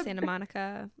in It's a- Santa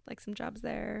Monica, like some jobs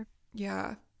there.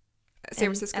 Yeah. San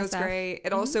And Francisco's SF. great.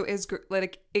 It Mhm. also is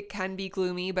like it can be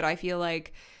gloomy, but I feel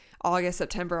like August,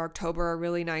 September, October are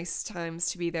really nice times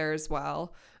to be there as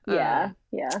well. Yeah,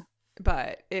 yeah.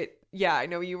 But yeah, I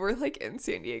know you were like in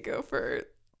San Diego for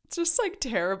just like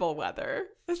terrible weather.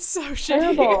 It's so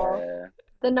shitty. Terrible. yeah.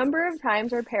 The number of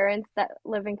times our parents that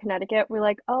live in Connecticut were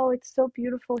like, "Oh, it's so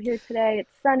beautiful here today.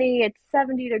 It's sunny. It's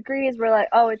 70 degrees." We're like,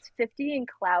 "Oh, it's 50 and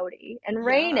cloudy and Yeah.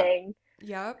 raining."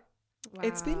 Yep.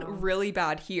 It's Wow. been really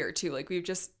bad here too. Like we've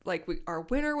just like our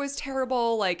winter was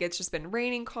terrible. Like it's just been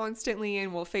raining constantly,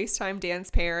 and we'll FaceTime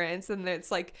Dan's parents, and it's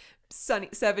like sunny,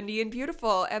 70 and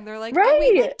beautiful, and they're like, "Oh,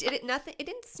 we Right. like, it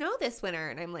didn't snow this winter,"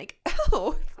 and I'm like,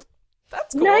 "Oh,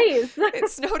 that's cool. Nice. It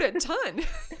snowed a ton."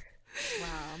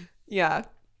 Wow. Yeah,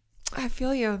 I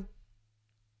feel you.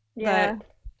 Yeah.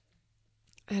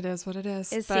 It is what it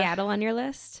is. Is but- Seattle on your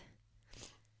list?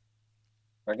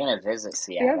 We're gonna visit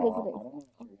We are Seattle.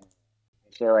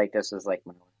 I feel like this was like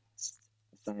my last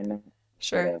assignment.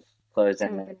 Sort Sure. of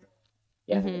closing the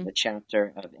Mhm. the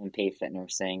chapter of inpatient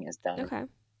nursing is done. Okay.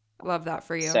 Love that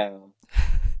for you. So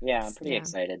yeah, I'm pretty Yeah.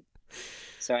 excited.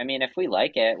 So I mean, if we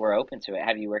like it, we're open to it.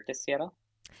 Have you worked at Seattle?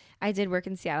 I did work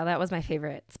in Seattle. That was my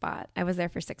favorite spot. I was there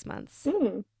for 6 months.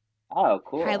 Hmm. Oh,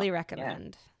 cool. Highly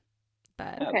recommend.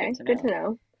 But Oh, Okay. good Good to to know.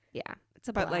 know. yeah, it's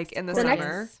a But, blast. like, in the The next-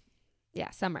 summer. Yeah,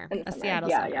 summer. In the A summer. Seattle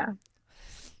Yeah, summer. yeah.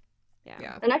 Yeah.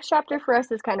 Yeah. The next chapter for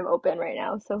us is kind of open right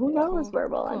now, so who knows Cool, where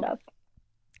we'll end cool. up.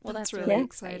 Well, That's that's really Yeah.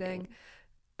 exciting.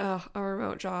 Oh, a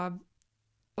remote job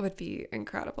would be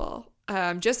incredible.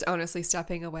 Just honestly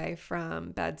stepping away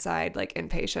from bedside, like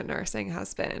inpatient nursing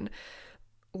has been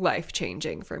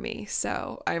life-changing for me.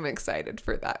 So I'm excited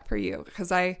for that for you,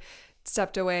 because I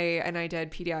stepped away and I did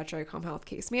pediatric home health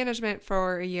case management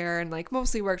for a year and like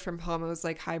mostly worked from home. It was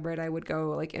like hybrid. I would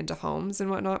go like into homes and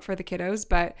whatnot for the kiddos,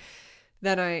 but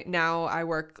then I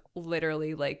work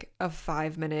literally like a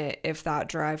 5-minute, if that,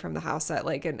 drive from the house at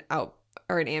like an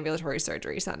ambulatory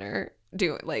surgery center.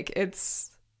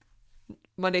 It's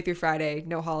Monday through Friday,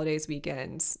 no holidays,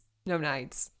 weekends, no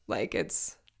nights. Like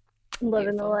it's Living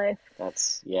the Beautiful. life.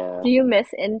 That's yeah. Do you miss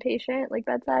inpatient, like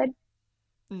bedside?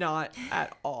 not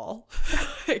at all.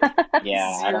 Like,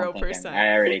 Yeah, I don't think 0%.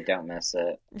 I already don't miss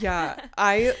it. yeah,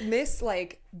 I miss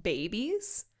like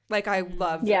babies. Like I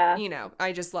love, Yeah.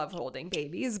 I just love holding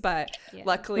babies, but Yeah.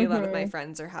 luckily a lot of my Mhm.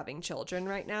 friends are having children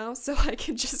right now, so I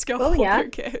can just go Oh, hold yeah. their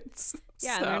kids.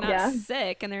 Yeah, So- and they're not Yeah.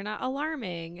 sick and they're not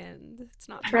alarming and it's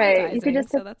not traumatizing. Right. You could just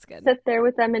so that's good. Sit there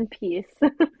with them in peace.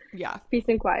 yeah. Peace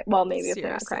and quiet. Well, maybe if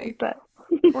they're not Seriously. crying,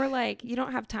 but Or like you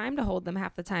don't have time to hold them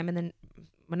half the time and then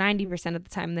 90% of the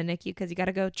time in the NICU because you got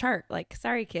to go chart. Like,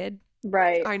 sorry, kid.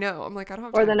 right. I know. I'm like, I don't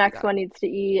have Or time the to do next that. one needs to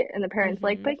eat, and the parents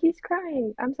like, Mhm. but he's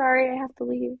crying. I'm sorry, I have to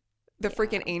leave. The Yeah.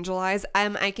 freaking angel eyes.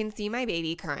 I can see my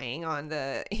baby crying on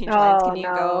the angel eyes. Oh, Can you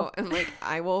no. go? I'm like,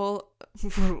 I will.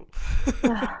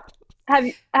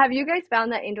 Have you guys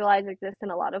found that angel eyes exist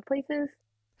in a lot of places?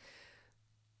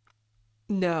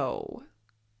 No.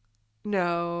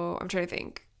 No. I'm trying to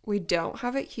think. We don't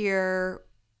have it here.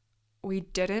 We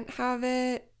didn't have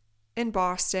it in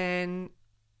Boston.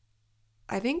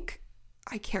 I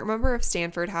can't remember if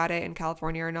Stanford had it in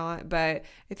California or not, but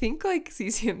I think like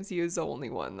CCMCU is the only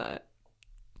one that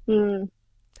Hmm.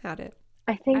 had it.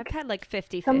 I I've think had like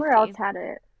 50-50. somewhere else had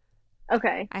it.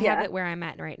 Okay. I yeah. have it where I'm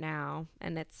at right now.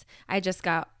 And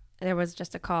there was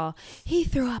just a call. He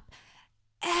threw up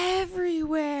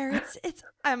everywhere.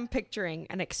 I'm picturing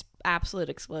an absolute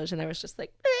explosion. There was just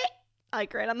like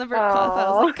right on the vertical. I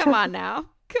was like, come on now.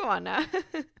 Come on now.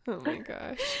 Oh my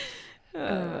gosh.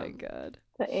 Oh my God.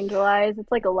 The angel eyes.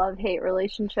 It's like a love-hate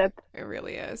relationship. It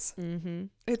really is. Mm-hmm.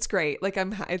 It's great. Like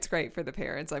it's great for the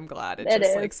parents. I'm glad. It's It just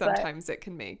is, like but- sometimes it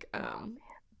can make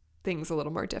things a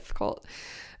little more difficult.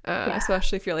 Yeah.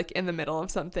 Especially if you're like in the middle of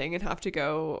something and have to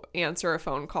go answer a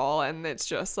phone call and it's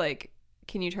just like,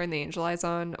 can you turn the angel eyes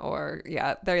on? Or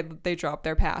yeah, they drop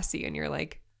their passy and you're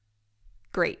like,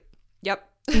 great. Yep.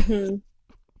 hmm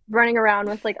Running around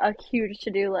with like a huge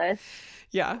to-do list,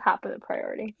 Yeah. top of the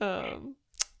priority.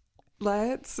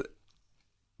 Let's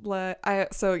let I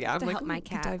so yeah, I'm To like help my ooh,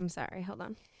 cat. dive- I'm sorry. Hold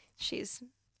on. She's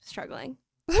struggling.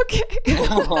 Okay.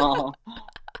 Oh,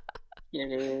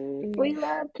 kitty. We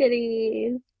love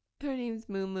kitties. Her name's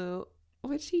Moo Moo.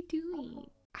 What's she doing?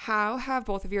 How have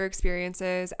both of your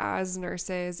experiences as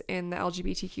nurses in the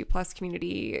LGBTQ plus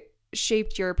community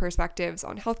shaped your perspectives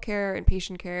on healthcare and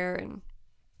patient care and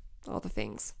all the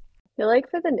things? I feel like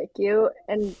for the NICU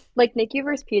and like NICU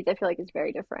versus peds, I feel like it's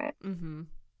very different. Mm-hmm.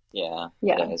 Yeah,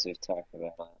 Yeah. it is. We've talked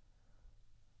about it.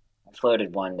 I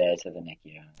floated one day to the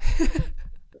NICU.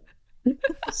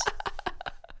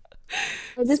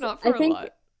 It's not for I a think lot.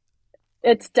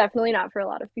 it's definitely not for a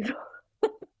lot of people.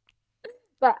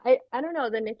 But I don't know,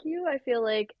 the NICU, I feel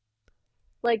like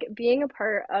being a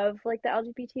part of like the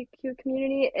LGBTQ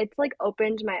community, it's like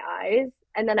opened my eyes.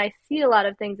 And then I see a lot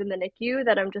of things in the NICU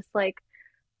that I'm just like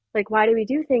why do we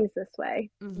do things this way?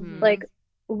 Mm-hmm. Like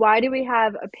why do we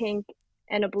have a pink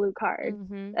and a blue card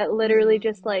Mm-hmm. that literally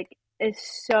just like is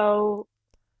so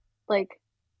like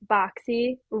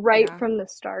boxy right Yeah. from the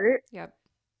start? Yep.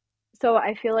 So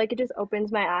I feel like it just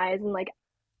opens my eyes and like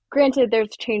granted there's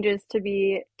changes to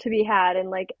be had and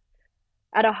like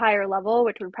at a higher level,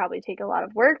 which would probably take a lot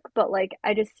of work, but like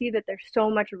I just see that there's so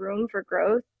much room for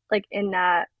growth like in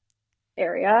that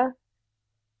area.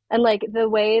 And like the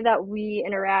way that we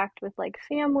interact with like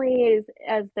families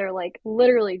as they're like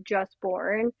literally just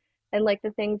born and like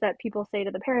the things that people say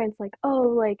to the parents like, "Oh,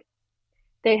 like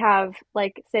they have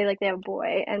like say like they have a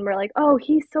boy and we're like, "Oh,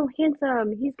 he's so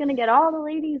handsome. He's going to get all the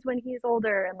ladies when he's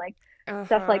older." And like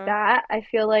stuff like Uh-huh. that. I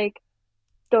feel like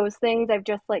those things I've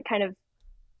just like kind of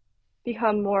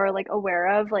become more like aware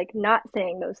of like not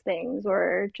saying those things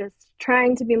or just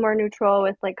trying to be more neutral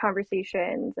with like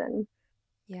conversations and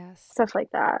Yes. stuff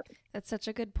like that. That's such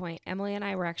a good point. Emily and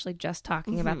I were actually just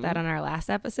talking about Mm-hmm. that on our last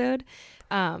episode,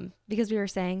 because we were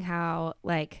saying how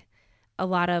like a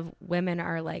lot of women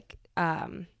are like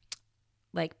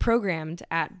programmed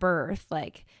at birth,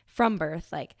 like from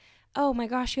birth, like, oh my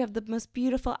gosh, you have the most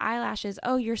beautiful eyelashes.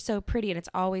 Oh, you're so pretty. And it's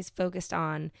always focused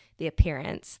on the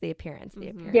appearance, the appearance, the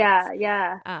Mhm. appearance.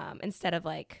 Yeah. Instead of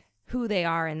like who they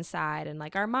are inside and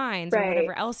like our minds or Right.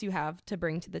 whatever else you have to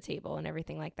bring to the table and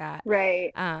everything like that.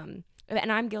 Right. And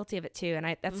I'm guilty of it too.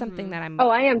 And that's something Mhm. that I'm Oh,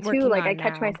 I am too. working Like I on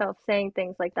catch now. myself saying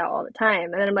things like that all the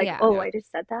time. And then I'm like, Yeah. "Oh, Yeah. I just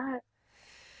said that."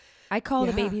 I call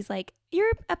the Yeah. babies like,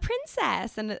 you're a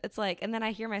princess. And it's like, and then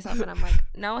I hear myself and I'm like,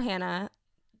 no, Hannah,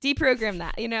 deprogram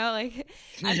that, you know, like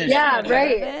I'm just Yeah, aware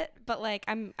right. of it, but like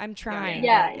I'm trying.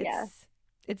 Yeah, but yeah.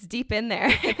 it's deep in there.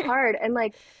 It's hard. And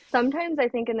like sometimes I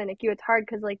think in the NICU it's hard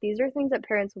because like these are things that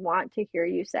parents want to hear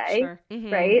you say, Sure.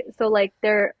 Mhm. right? So like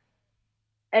they're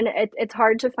and it's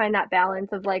hard to find that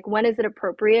balance of like when is it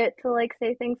appropriate to like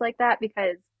say things like that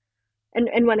because and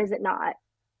when is it not?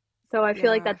 So I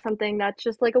feel like Yeah. that's something that's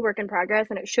just like a work in progress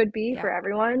and it should be for Yeah.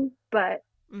 everyone, but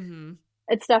Mm-hmm.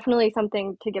 it's definitely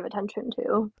something to give attention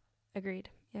to. Agreed.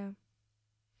 Yeah.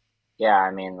 Yeah,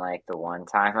 I mean, like the one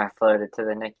time I floated to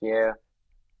the NICU,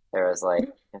 there was like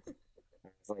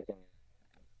a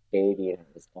baby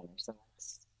that was born or something.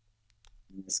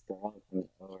 And this girl comes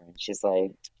over and she's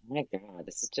like, "Oh my God,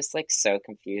 this is just like so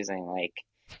confusing." Like,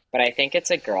 but I think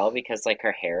it's a girl because like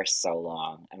her hair is so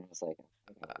long. And I was like,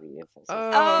 "I gotta leave. This is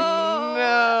Oh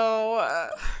no.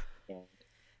 yeah."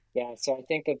 Yeah, so I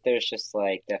think that there's just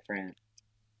like different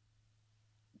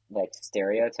like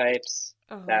stereotypes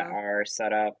that Uh-huh. are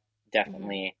set up.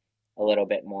 Definitely a little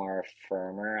bit more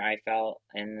firmer, I felt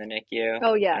in the NICU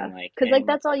Oh yeah, and like because like in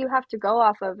that's all you have to go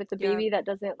off of. It's a Yeah. baby that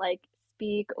doesn't like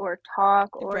speak or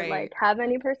talk or like Right. have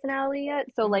any personality yet.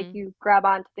 So like Mhm. you grab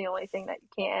onto the only thing that you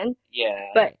can,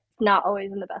 yeah, but not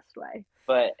always in the best way.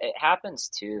 but it happens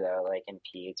too though. Like in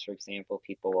peds, for example,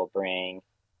 people will bring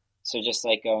so just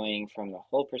like going from the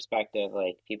whole perspective,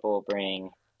 like people will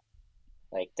bring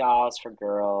like dolls for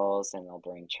girls and they'll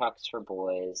bring chucks for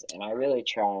boys. And I really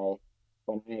try,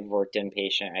 when I've worked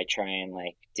inpatient, I try and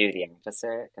like do the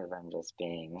opposite because I'm just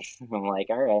being, I'm like,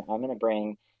 all right, I'm gonna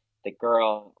bring the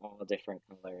girl all different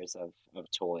colors of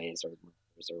toys or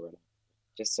markers or whatever,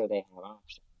 just so they have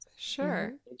options.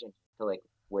 Sure. I feel like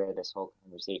where this whole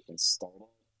conversation started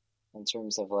in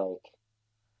terms of like,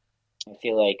 I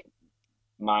feel like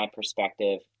my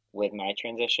perspective with my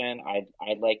transition,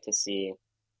 I'd like to see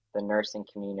the nursing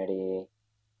community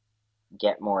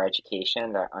get more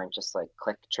education that aren't just like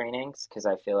click trainings because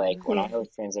I feel like when I was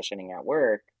transitioning at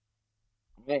work,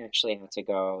 I actually had to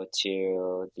go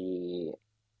to the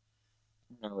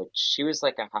no, she was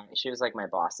like she was like my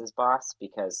boss's boss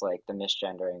because like the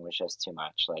misgendering was just too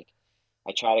much. Like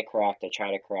I try to correct,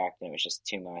 and it was just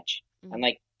too much. And Mhm.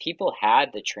 like people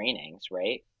had the trainings,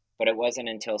 right? But it wasn't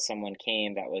until someone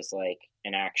came that was like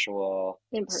an actual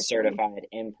In person. certified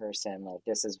in person, like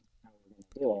this is how we're going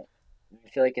to do it. And I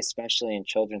feel like especially in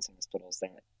children's hospitals,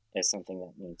 that is something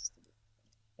that needs to be.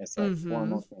 It's like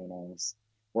Mm-hmm. formal trainings.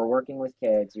 We're working with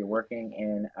kids. You're working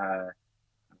in a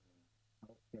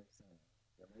healthcare center.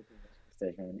 You're making this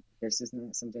decision. This is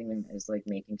not something that is like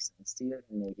making sense to you,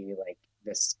 and maybe like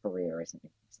this career isn't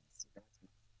making sense to you.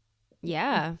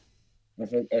 Yeah.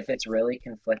 If it's really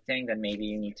conflicting, then maybe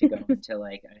you need to go into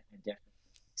like a different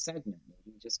segment.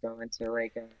 Maybe just go into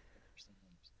like a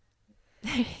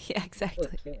Yeah,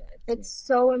 with exactly. kids. It's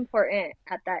so important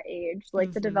at that age,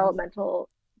 like the Mm-hmm. developmental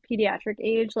pediatric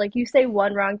age. Like you say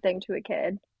one wrong thing to a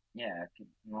kid. Yeah,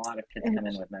 and a lot of kids come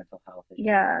in And with mental health issues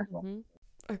yeah, as well. Hmm.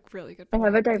 A really good I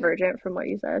have a point. Yeah. divergent from what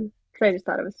you said because I just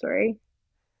thought of a story.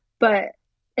 But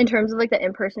in terms of like the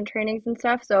in-person trainings and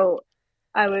stuff, so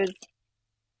I was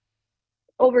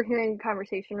overhearing a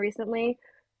conversation recently,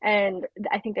 and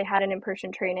I think they had an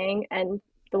in-person training, and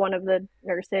the one of the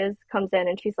nurses comes in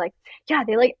and she's like, "Yeah,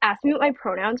 they like asked me what my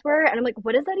pronouns were," and I'm like,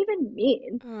 "What does that even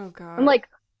mean?" Oh I'm God.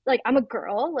 like I'm a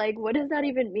girl, like what does that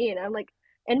even mean? I'm like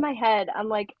in my head, I'm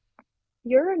like,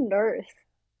 "You're a nurse."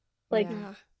 Like Yeah.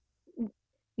 Yeah.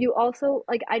 you also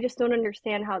like I just don't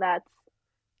understand how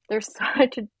there's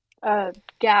such a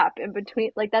gap in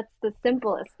between. Like that's the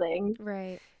simplest thing.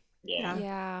 Right. Yeah. Yeah.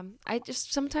 Yeah. I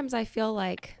just sometimes I feel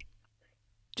like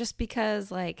just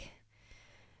because like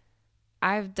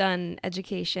I've done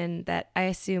education that I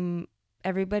assume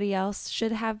everybody else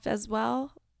should have as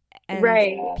well. And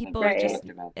Right, Yeah, I think people we've are right. just, talked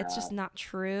about it's just that. not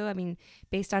true. I mean,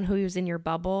 based on who's in your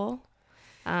bubble,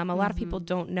 a lot of people Mm-hmm.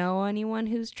 don't know anyone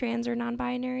who's trans or non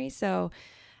binary. So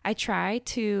I try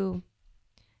to,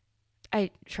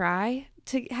 I try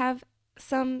to have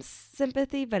some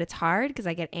sympathy, but it's hard because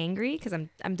I get angry because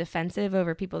I'm defensive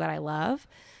over people that I love.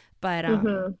 But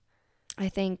Mhm. I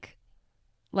think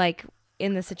like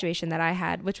in the situation that I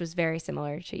had, which was very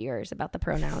similar to yours about the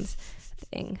pronouns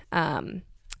thing,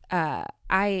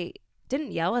 I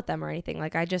didn't yell at them or anything.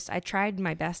 Like I tried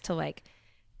my best to like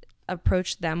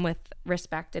approach them with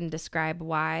respect and describe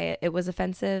why it was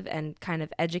offensive and kind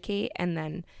of educate and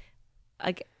then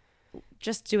like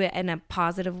just do it in a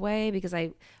positive way because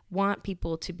I want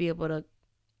people to be able to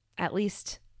at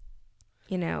least,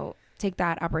 take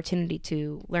that opportunity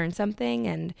to learn something.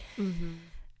 And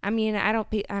Mm-hmm. I mean, I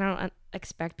don't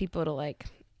expect people to like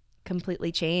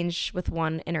completely change with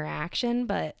one interaction,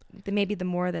 but maybe the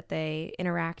more that they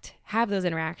have those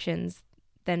interactions,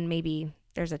 then maybe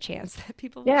there's a chance that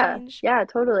people will Yeah, change. yeah,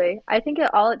 totally. I think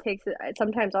all it takes is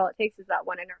sometimes all it takes is that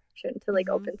one interaction to like Mm-hmm.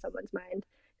 open someone's mind,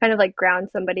 kind of like ground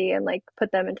somebody and like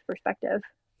put them into perspective.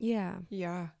 Yeah.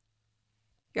 Yeah.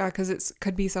 Yeah, because it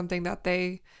could be something that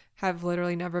they have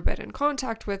literally never been in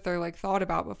contact with or like thought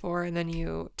about before, and then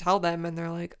you tell them, and they're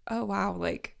like, "Oh wow,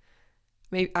 like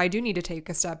maybe I do need to take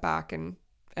a step back and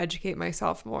educate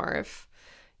myself more if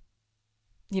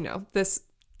this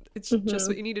it's just Hmm.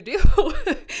 what you need to do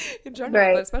in general,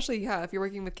 but Right. especially yeah, if you're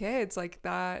working with kids, like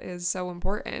that is so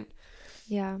important."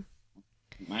 Yeah.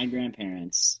 My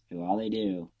grandparents, who all they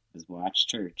do is watch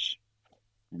church,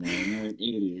 and they're in their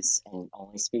 80s and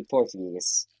only speak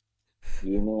Portuguese,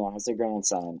 view me as their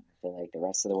grandson. I feel like the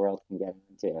rest of the world can get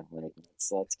into. Like,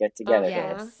 let's get together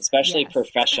here. Uh-huh. Yes. Especially Yes.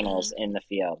 professionals in the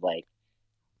field. Like,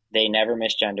 they never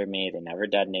misgender me. They never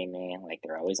dead name me. Like,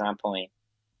 they're always on point.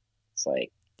 It's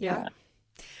like, Yeah. Yep. yeah,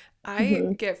 I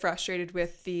Hmm. get frustrated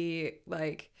with the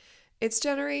like, it's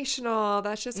generational.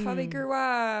 That's just how they Mm. grew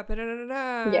up. And, and I'm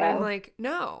Yeah. like,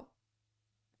 no,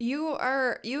 you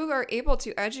are able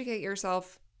to educate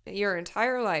yourself your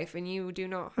entire life, and you do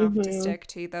not have to Hmm. stick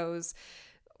to those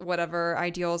whatever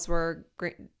ideals were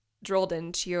drilled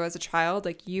into you as a child.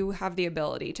 Like you have the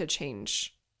ability to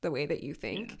change the way that you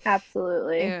yeah. think,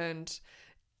 Absolutely. and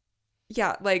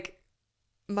yeah, like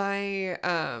my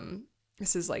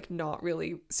this is like not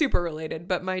really super related,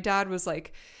 but my dad was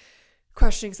like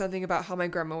questioning something about how my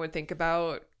grandma would think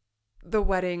about the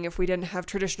wedding if we didn't have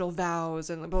traditional vows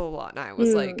and blah blah blah. And I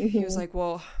was like, he was Mm-hmm. like,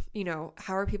 well,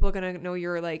 how are people gonna know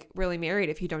you're like really married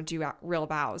if you don't do real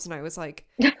vows? And I was like,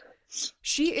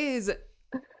 she is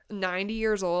 90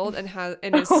 years old and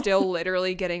is still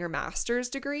literally getting her master's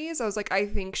degrees. I was like, I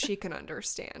think she can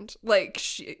understand. Like,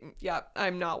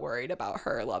 I'm not worried about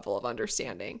her level of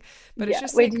understanding. But it's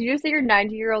just Wait, like, did you say your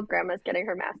 90-year-old grandma's getting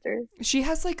her master's? she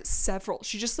has like several.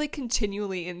 She's just like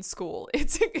continually in school.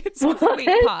 It's What? Wait,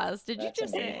 pause. Did you That's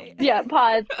just amazing. say? Yeah,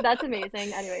 pause. That's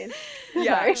amazing. Anyways.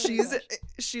 yeah, Sorry.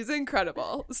 she's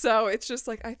incredible. So it's just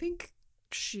like, I think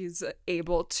she's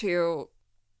able to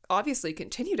obviously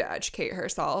continue to educate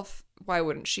herself. Why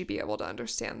wouldn't she be able to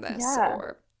understand this? Yeah.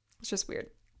 Or it's just weird.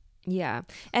 Yeah.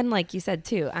 And like you said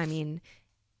too, I mean,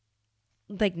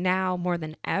 like now more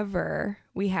than ever,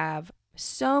 we have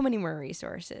so many more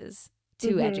resources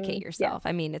to educate yourself.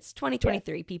 I mean, it's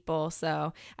 2023 people,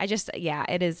 so it's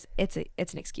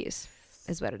an excuse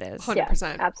is what it is. 100%.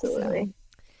 Yeah, absolutely.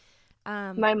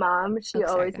 Um My mom, she sorry,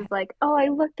 always go is ahead. like, "Oh, I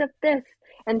looked up this,"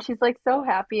 and she's like so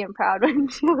happy and proud when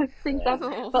she looks things up.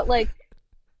 Oh. But like,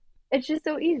 it's just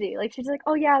so easy. Like she's like,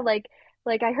 "Oh yeah, like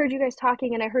I heard you guys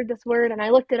talking and I heard this word and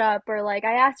I looked it up," or like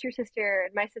I asked your sister,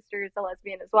 and my sister is a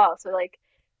lesbian as well. So like,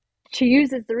 she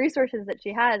uses the resources that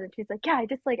she has, and she's like, "Yeah, I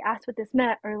just like asked what this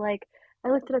meant," or like I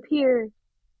looked it up here.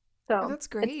 Oh, So that's it's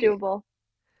great. doable.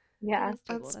 Yeah. It is doable.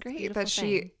 That's That's a great beautiful that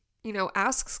she, thing.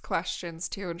 asks questions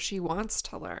too, and she wants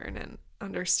to learn and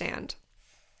understand.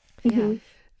 Yeah. Mhm.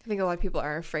 I think a lot of people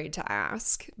are afraid to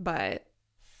ask, but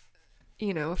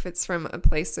if it's from a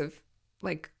place of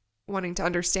like wanting to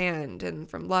understand and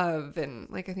from love, and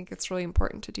like, I think it's really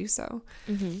important to do so.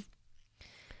 Mm-hmm.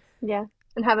 Yeah.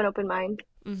 And have an open mind.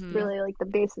 Mm-hmm. Really like the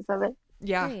basis of it.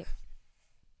 Yeah. Great.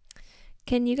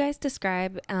 Can you guys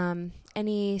describe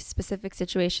any specific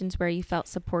situations where you felt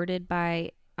supported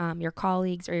by your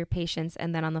colleagues or your patients?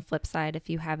 And then on the flip side, if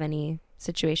you have any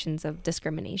situations of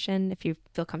discrimination, if you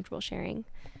feel comfortable sharing.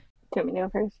 Do you want me to go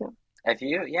first? No. If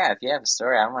you have a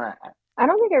story, I want to. I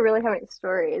don't think I really have any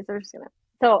stories.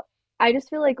 So I just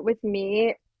feel like with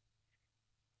me,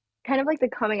 kind of like the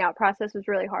coming out process was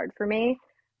really hard for me.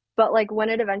 But like when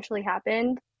it eventually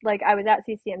happened, like I was at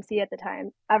CCMC at the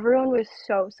time, everyone was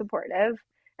so supportive.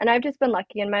 And I've just been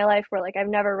lucky in my life where like I've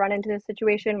never run into a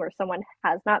situation where someone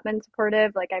has not been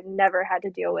supportive. Like I've never had to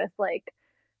deal with like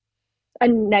a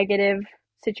negative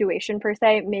situation per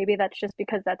se. Maybe that's just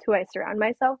because that's who I surround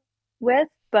myself with,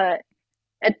 but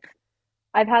it's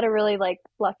I've had a really like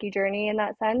lucky journey in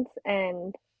that sense.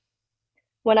 And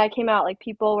when I came out, like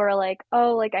people were like,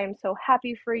 "Oh, like I'm so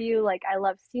happy for you. Like I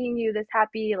love seeing you this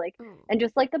happy." Like, Oh. and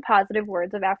just like the positive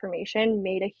words of affirmation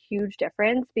made a huge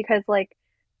difference because like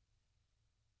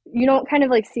you don't kind of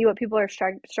like see what people are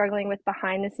struggling with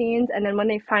behind the scenes, and then when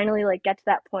they finally like get to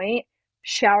that point,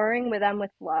 showering with them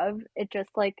with love, it just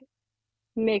like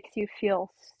makes you feel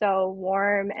so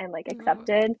warm and like Oh.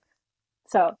 accepted.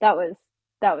 So that was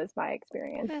my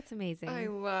experience. That's amazing. I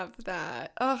love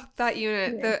that. Oh, that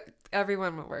unit. Yeah.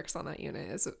 Everyone who works on that unit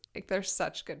is like, they're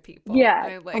such good people. Yeah.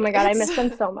 I Oh my God, I miss it's-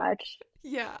 them so much.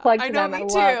 Yeah, Plug I to know, them. I me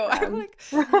too. love I'm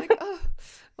them. like, oh,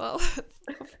 well,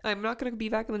 I'm not going to be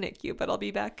back in the NICU, but I'll be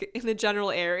back in the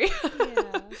general area.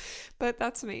 Yeah. But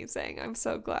that's amazing. I'm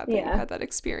so glad that you Yeah. had that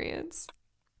experience.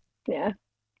 Yeah.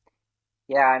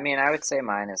 Yeah, I mean, I would say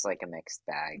mine is like a mixed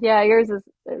bag. Yeah, yours is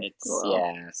It's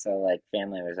cool. so like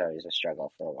family was always a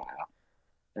struggle for a while,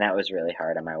 and that was really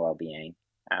hard on my well-being.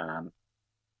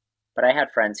 But I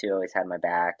had friends who always had my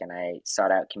back, and I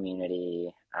sought out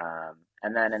community.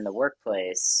 And then in the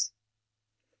workplace,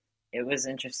 it was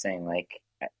interesting. Like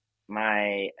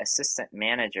my assistant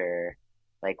manager,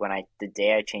 like the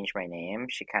day I changed my name,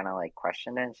 she kind of like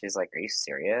questioned it. And she's like, "Are you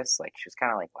serious?" Like she was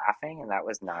kind of like laughing, and that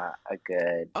was not a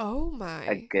Oh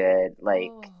my. good like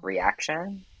Oh.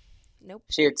 reaction. Nope.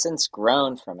 She had since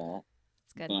grown from it,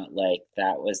 It's good. but like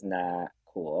that was not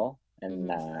cool and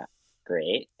Mhm. not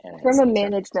great. And From a it's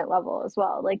management level as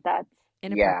well. Like that's yeah,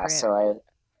 Inappropriate.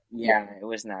 it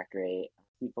was not great.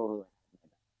 People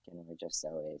who were just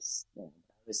always,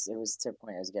 it was to a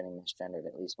point I was getting misgendered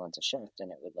at least once a shift,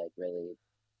 and it would like really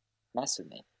mess with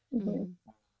me. Mhm.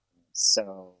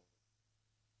 So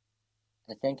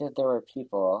I think that there were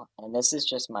people, and this is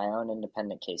just my own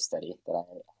independent case study,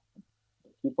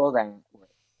 people that were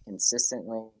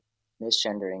consistently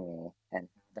misgendering me and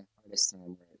the hardest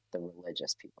time were the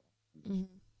religious people. Mhm.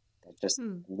 That just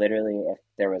Hmm. literally, if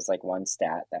there was like one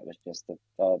stat that was just the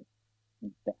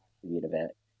attribute of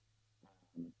it.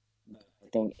 But I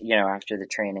think, after the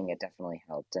training, it definitely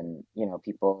helped. And,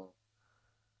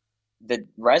 the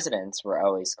residents were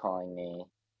always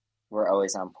were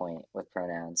always on point with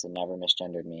pronouns and never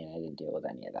misgendered me, and I didn't deal with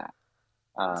any of that.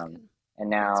 good. And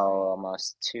now,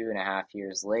 almost 2.5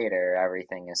 years later,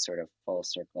 everything is sort of full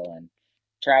circle, and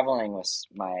traveling was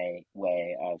my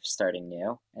way of starting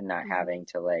new and not having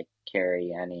to like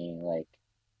carry any like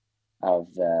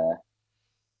of the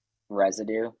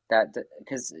residue that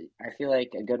because I feel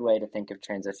like a good way to think of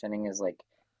transitioning is like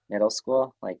middle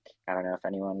school. Like I don't know if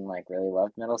anyone like really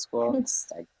loved middle school.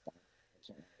 I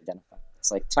can't identify.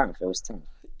 It's like tough. It was tough.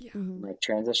 Yeah. Like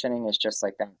transitioning is just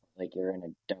like that. Like you're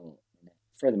an adult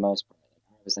for the most part.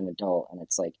 Like, I was an adult, and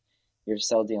it's like you're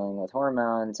still dealing with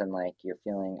hormones, and like you're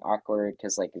feeling awkward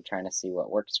because like you're trying to see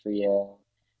what works for you,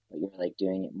 but you're like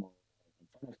doing it more in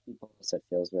front of people, so it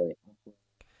feels really awkward.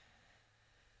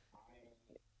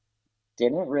 I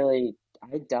didn't really.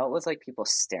 I dealt with like people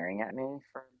staring at me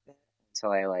for a bit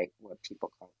until I like what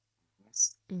people call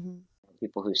class.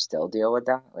 People who still deal with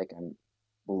that. Like I'm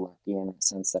lucky in the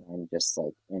sense that I'm just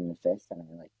like in the fifth, and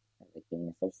I like being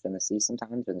a fish in the sea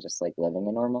sometimes, and just like living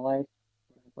a normal life.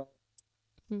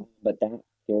 But that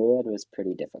period was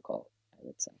pretty difficult, I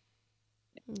would say.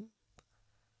 Yeah.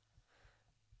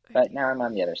 But now I'm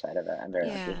on the other side of it. I'm very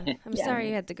lucky. I'm sorry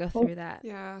you had to go through that.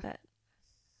 Yeah. But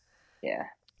Yeah.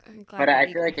 I'm glad But that I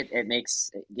you feel like it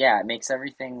makes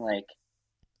everything like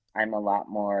I'm a lot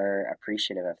more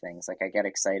appreciative of things. Like I get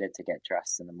excited to get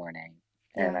dressed in the morning,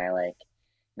 and I like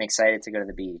I'm excited to go to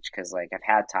the beach because like I've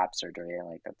had top surgery, and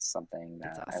like that's something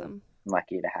that That's awesome. I'm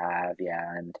lucky to have.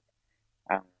 Yeah, and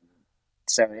um,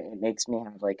 so it makes me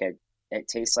have like it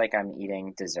tastes like I'm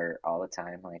eating dessert all the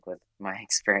time. Like with my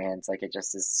experience, like it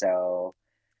just is so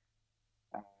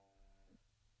uh,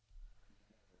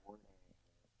 rewarding.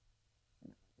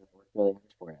 I work really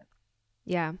hard for it.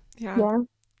 Yeah. Yeah. Yeah,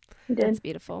 you That's did.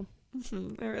 beautiful.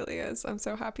 It really is. I'm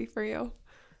so happy for you.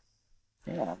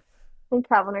 Yeah, And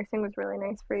travel nursing was really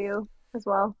nice for you as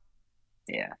well.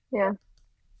 yeah, Yeah,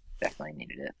 definitely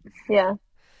needed it. yeah.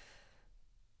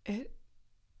 It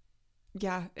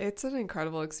Yeah, it's an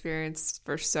incredible experience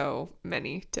for so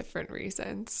many different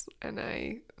reasons. And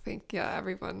I think, yeah,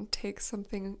 everyone takes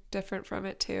something different from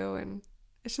it too. And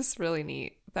it's just really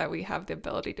neat that we have the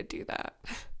ability to do that.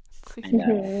 I know.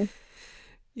 Mhm.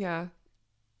 Yeah.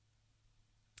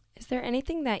 Is there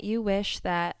anything that you wish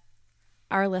that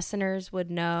our listeners would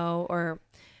know, or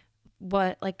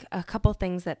what, like a couple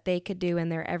things that they could do in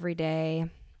their everyday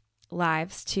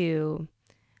lives to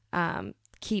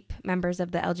keep members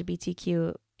of the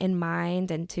LGBTQ in mind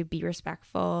and to be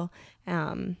respectful?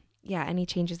 Any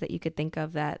changes that you could think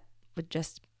of that would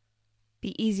just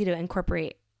be easy to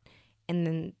incorporate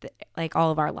in like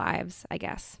all of our lives, I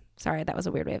guess. Sorry, that was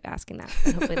a weird way of asking that,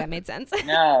 but hopefully that made sense.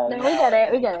 No, No, we get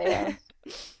it. We get it. Yeah.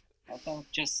 I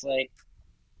think just like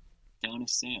don't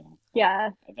assume. Yeah.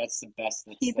 That's the best.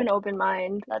 Keep an open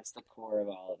mind. That's the core of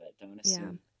all of it. Don't Yeah.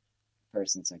 assume a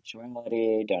person's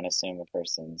sexuality. Don't assume a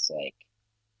person's like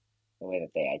the way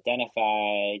that they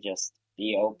identify. Just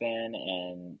be open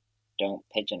and don't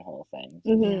pigeonhole things.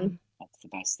 Yeah. That's the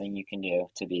best thing you can do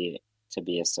to be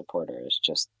a supporter is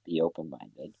just be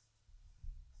open-minded.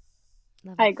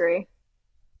 Love I it. agree.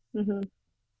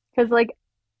 Because like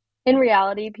in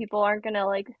reality, people aren't gonna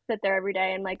like sit there every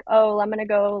day and like, oh, I'm gonna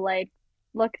go like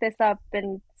look this up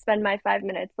and spend my 5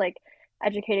 minutes like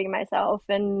educating myself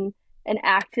and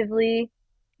actively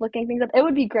looking things up. It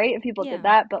would be great if people Yeah. did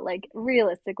that, but like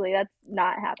realistically, that's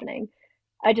not happening.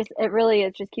 It really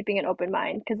is just keeping an open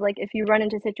mind because like if you run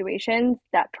into situations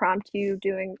that prompt you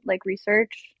doing like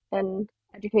research and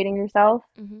educating yourself,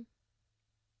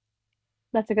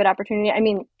 that's a good opportunity. I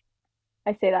mean,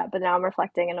 I say that, but now I'm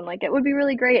reflecting and I'm like, it would be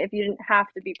really great if you didn't have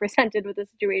to be presented with a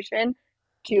situation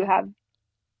to have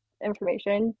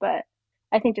information, but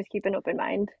I think just keep an open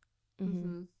mind.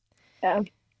 Yeah.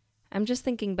 I'm just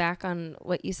thinking back on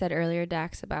what you said earlier,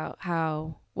 Dax, about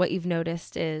how what you've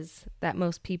noticed is that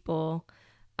most people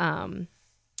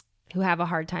who have a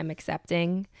hard time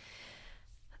accepting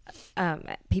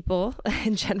people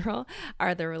in general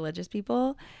are the religious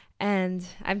people. And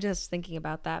I'm just thinking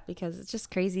about that because it's just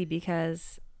crazy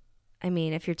because, I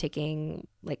mean, if you're taking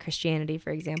like Christianity, for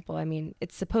example, I mean,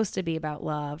 it's supposed to be about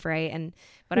love, right? And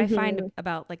what I find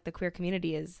about like the queer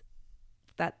community is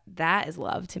that is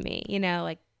love to me, you know,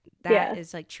 like that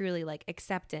is like truly like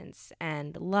acceptance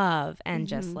and love and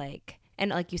just like,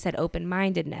 and like you said,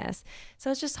 open-mindedness.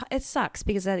 So it's just, it sucks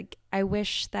because I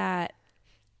wish that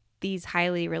these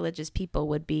highly religious people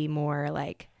would be more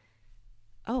like,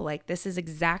 oh, like this is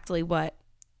exactly what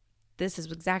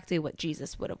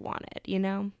Jesus would have wanted, you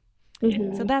know?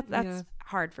 So that's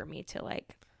hard for me to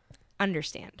like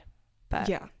understand. But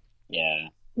yeah.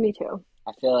 Me too.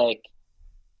 I feel like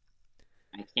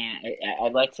I can't.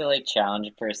 I'd like to like challenge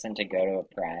a person to go to a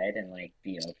pride and like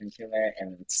be open to it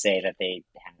and say that they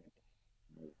have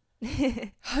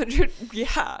 100,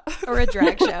 yeah. or a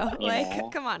drag show. You Like, know?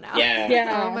 come on now. Yeah.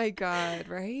 Yeah. Oh my God,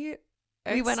 right?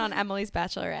 We went It's- on Emily's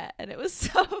Bachelorette and it was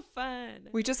so fun.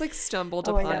 We just like stumbled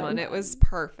Oh my upon God. one. It was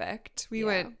perfect. We Yeah.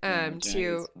 went Yeah, drag to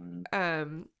is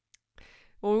fun.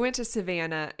 well, we went to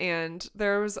Savannah, and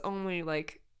there was only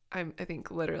like I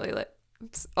think literally like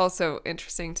it's also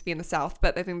interesting to be in the South,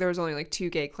 but I think there was only like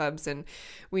 2 gay clubs, and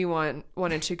we wanted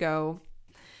to go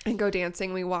and go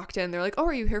dancing. We walked in, they're like, "Oh,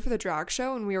 are you here for the drag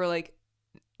show?" And we were like,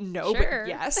 "No, Sure. but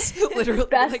yes." Literally,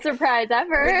 Best like, surprise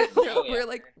ever. Oh, yeah. we're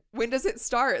like, "When does it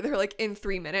start?" They're like, "In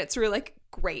 3 minutes." We're like,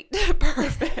 "Great,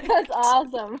 perfect." That's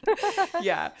awesome.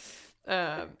 Yeah,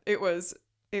 it was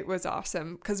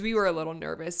awesome because we were a little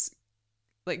nervous,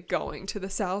 like going to the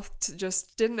South,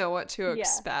 just didn't know what to Yeah.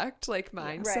 expect, like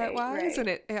mindset Right, wise, right. and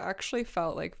it actually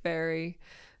felt like very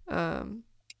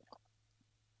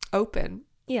open,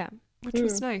 Yeah. which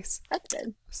was nice, That's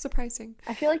good. surprising.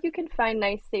 I feel like you can find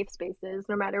nice safe spaces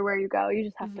no matter where you go. You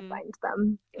just have to Mhm. find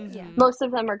them. Yeah. Mhm. Most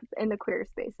of them are in the queer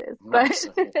spaces, Most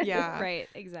but of it. Yeah. Right.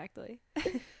 Exactly.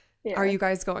 yeah. Are you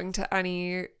guys going to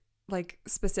any like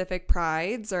specific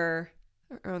prides or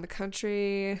around the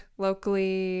country,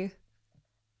 locally?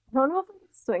 I don't know if we can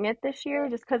swing it this year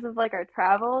just because of like our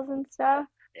travels and stuff,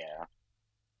 Yeah.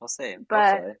 We'll see.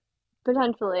 But- Hopefully.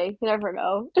 potentially. You never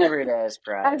know. Every day is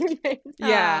Pride. Every day.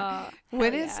 Yeah. Oh,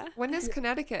 When hell is yeah. when is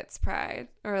Connecticut's Pride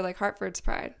or like Hartford's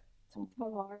Pride?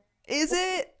 Oh, Is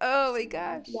it? Oh my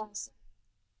gosh. yes.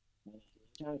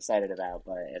 I'm excited about,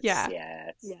 but it's Yeah.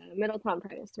 it's Yeah, Middletown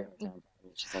Pride is too.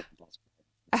 Which is like the best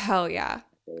Hell yeah.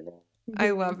 favorite. I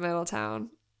love Middletown.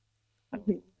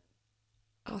 Mhm.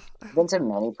 Oh, I've been to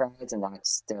many prides, and that's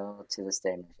still to this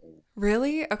day my favorite.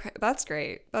 really? Okay, that's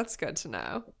great. That's good to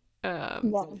know. Yeah.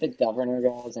 The governor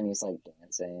goes and he's like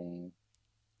dancing.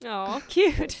 Oh,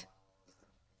 cute.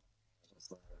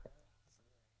 Just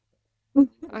like,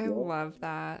 I love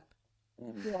that.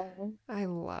 Yeah. I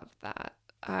love that.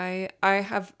 I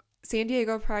have San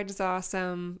Diego Pride is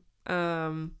awesome.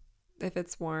 If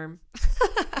it's warm.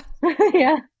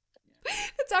 Yeah.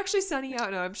 It's actually sunny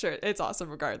out. No, I'm sure it's awesome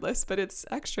regardless, but it's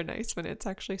extra nice when it's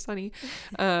actually sunny.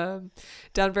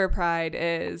 Denver Pride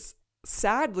is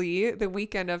sadly the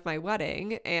weekend of my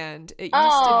wedding, and it used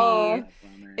Oh. to be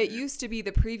it used to be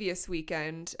the previous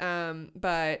weekend,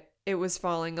 but it was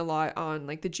falling a lot on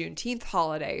like the Juneteenth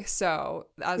holiday. So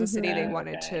as a city, they Mhm.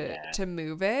 wanted Okay, yeah. to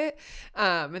move it,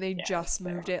 and they Yeah, just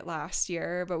fair. moved it last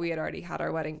year. But we had already had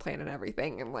our wedding plan and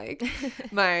everything, and like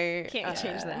my Can't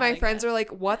change that. my I friends guess. are like,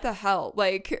 "What the hell?"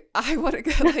 Like I want to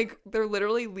go. Like they're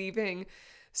literally leaving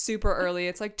super early.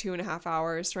 It's like 2.5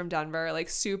 hours from Denver, like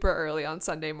super early on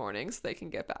Sunday morning, so they can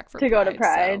get back for To go to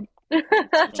Pride. Pride.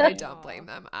 So, which I Yeah. don't blame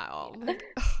them at all. I'm like,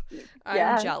 ugh,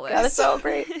 Yeah, I'm jealous. gotta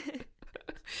celebrate.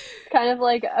 Kind of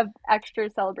like a extra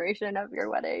celebration of your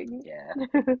wedding. Yeah.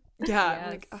 Yeah, I'm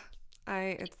like, Yes.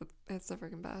 ugh, it's the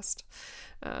freaking best.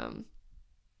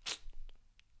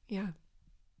 Yeah.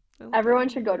 I love Everyone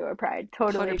it. should go to a Pride.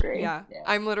 Totally 100 agree. Yeah. Yeah.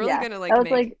 I'm literally Yeah. gonna like I was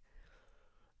make. like,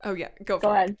 Oh yeah, go go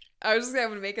for it. ahead. I was just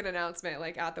gonna make an announcement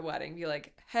like at the wedding, be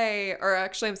like, hey, or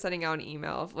actually I'm sending out an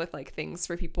email with like things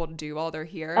for people to do while they're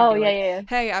here. And Oh, be yeah, like, yeah,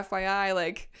 Hey, FYI,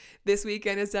 like this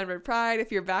weekend is Denver Pride.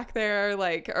 If you're back there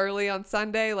like early on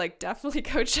Sunday, like definitely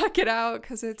go check it out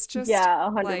because it's just Yeah,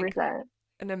 like 100%.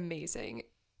 an amazing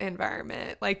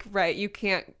environment. Like, right, you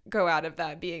can't go out of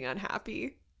that being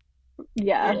unhappy.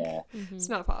 Yeah, Yeah. It's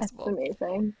not that's possible.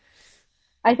 amazing.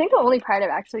 I think the only Pride I've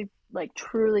actually like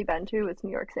truly been to was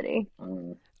New York City.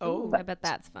 Mm. Oh, I bet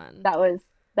that's fun. That was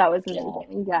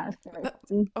amazing. Yeah, very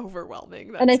fun.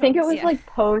 overwhelming. And I think it was yeah. like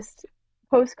post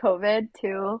COVID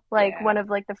too, like Yeah. one of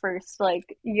like the first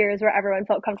like years where everyone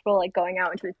felt comfortable like going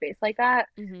out into a space like that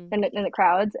Mhm. and in the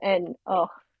crowds, and oh,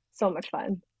 so much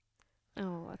fun.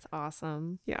 Oh, that's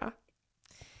awesome. Yeah.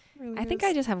 Really I think is.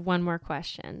 I just have one more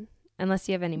question, unless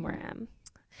you have any more, Em.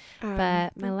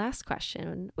 But my last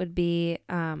question would be,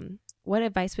 what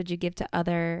advice would you give to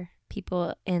other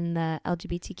people in the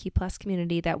LGBTQ plus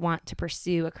community that want to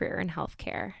pursue a career in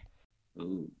healthcare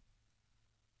Ooh.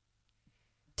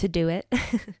 to do it?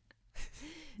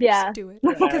 Yeah, Just do it.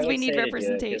 Yeah, I Because we would need say to do it 'cause-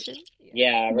 representation.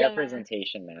 Yeah, Yeah.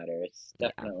 representation matters. Yeah.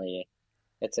 Definitely.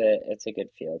 It's a good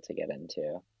field to get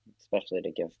into, especially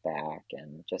to give back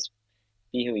and just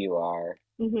be who you are.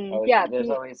 Always- yeah. there's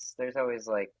always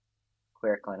like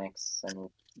queer clinics in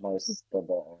most of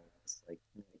the areas, like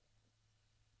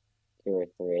 2 or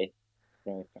 3.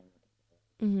 Really fun.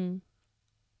 Mm-hmm.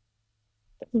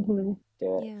 Definitely Mhm.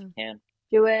 do it Yeah. if you can.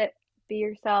 Do it, be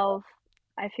yourself.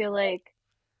 I feel like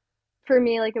for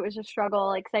me, like it was a struggle,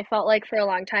 like 'cause I felt like for a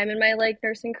long time in my like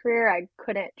nursing career, I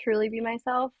couldn't truly be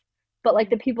myself. But like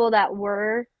the people that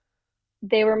were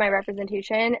they were my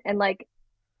representation, and like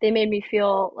they made me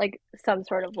feel like some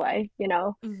sort of way, you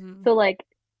know? Mm-hmm. So like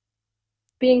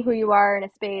being who you are in a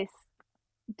space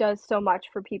does so much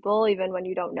for people, even when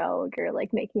you don't know you're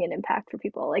like making an impact for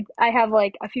people. Like I have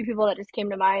like a few people that just came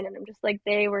to mind, and I'm just like,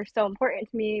 they were so important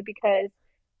to me because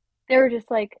they were just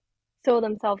like so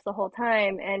themselves the whole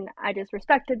time, and I just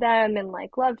respected them and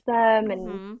like loved them, and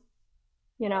Mm-hmm.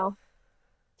 you know,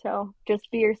 so just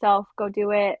be yourself, go do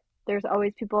it. There's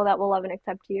always people that will love and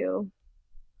accept you.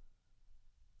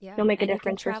 Yeah, You'll make a and you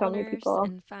can difference for so many travel nurse people.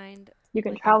 and find You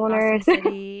can like an travel awesome nurse.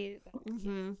 city.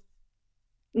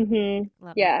 Mm-hmm.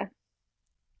 Love Yeah. it.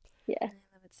 Yeah. I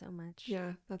love it so much.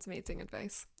 Yeah, that's amazing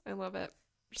advice. I love it.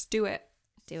 Just do it.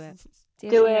 Do it. Do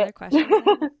you Do have any it. other questions?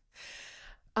 Then?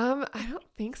 I don't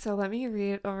think so. Let me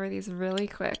read over these really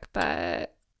quick,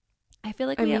 but I feel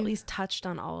like I we at mean- least touched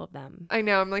on all of them. I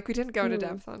know I'm like we didn't go to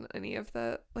depth on any of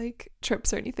the like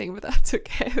trips or anything, but that's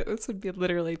okay. This would be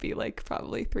literally be like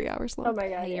probably 3 hours long. Oh my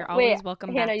God. Hey, you're yeah. always Wait,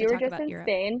 welcome Hannah, back to you were talk just about in Europe.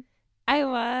 Spain. I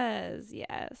was,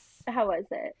 yes. How was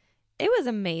it? It was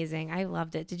amazing. I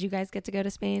loved it. Did you guys get to go to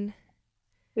Spain?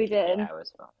 We did. Yeah, it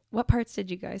was fun. What parts did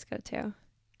you guys go to?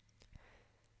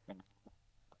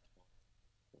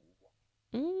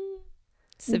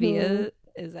 Sevilla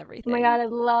is Oh everything. my God, I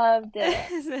loved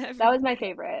it. Is That everything. was my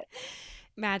favorite.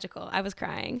 Magical. I was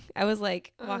crying. I was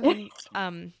like walking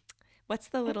what's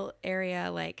the little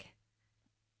area, like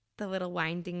the little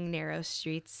winding narrow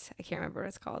streets? I can't remember what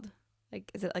it's called. Like,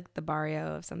 is it like the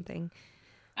barrio of something?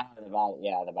 Oh,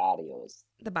 the barrios.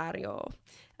 The barrio.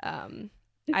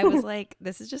 I was like,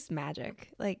 this is just magic.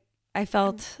 Like, I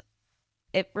felt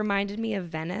it reminded me of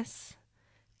Venice,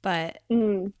 but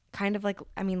Mm. kind of like,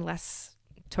 I mean, less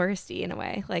touristy in a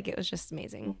way. Like, it was just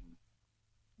amazing.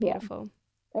 Yeah. Beautiful.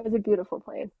 That was a beautiful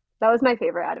place. That was my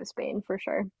favorite out of Spain for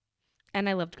sure. And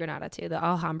I loved Granada too. The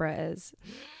Alhambra is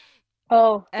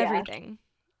Oh, yeah. everything.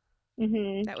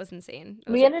 Mm-hmm. That was insane. It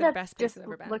was We like ended the up best place just I've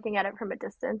ever been. looking at it from a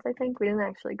distance, I think. We didn't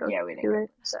actually go Yeah, we to didn't.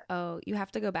 it. Oh, you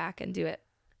have to go back and do it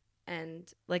and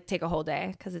like take a whole day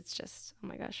because it's just, oh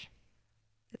my gosh,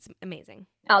 it's amazing.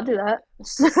 I'll do that.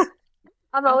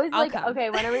 I'm I'll- always I'll like, come. okay,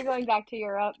 when are we going back to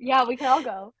Europe? Yeah, we can all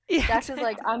go. Yeah. Dax is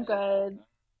like, I'm good.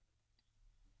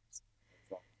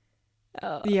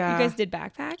 Oh, Yeah. You guys did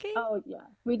backpacking? Oh, yeah.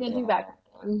 We did do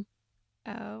backpacking.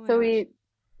 Oh, my So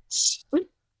gosh.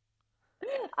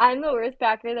 I'm the worst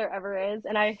backer there ever is,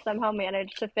 and I somehow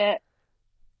managed to fit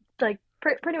like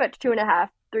pretty much 2.5,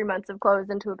 3 months of clothes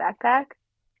into a backpack.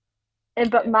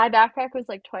 But my backpack was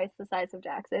like twice the size of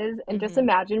Dax's, and just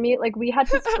imagine me, like we had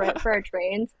to sprint for our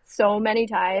trains so many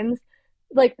times,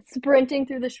 like sprinting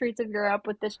through the streets of Europe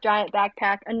with this giant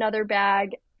backpack, another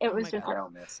bag. It Oh was my just, I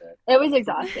don't miss it. it was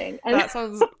exhausting. And That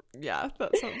sounds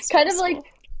kind of like, stressful.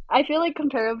 I feel like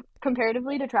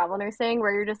comparatively to travel nursing,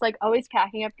 where you're just like always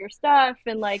packing up your stuff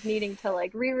and like needing to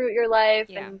like reroute your life,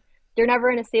 Yeah. and you're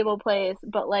never in a stable place.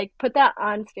 But like put that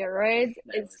on steroids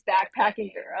is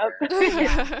backpacking Europe.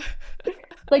 Yeah.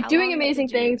 Like How doing long amazing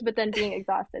did you- things, but then being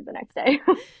exhausted the next day.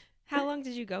 How long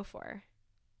did you go for?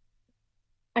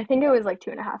 I think it was like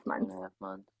 2.5 months. 2.5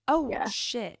 months. Oh, Yeah.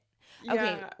 shit. Yeah.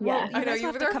 Okay, well, I you know guys you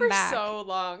have were to there come for back so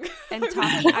long. and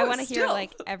talk. I want to hear Still.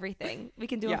 like everything. We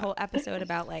can do a Yeah. whole episode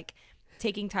about like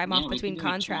taking time Yeah, off we between can do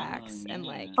a contracts traveling, and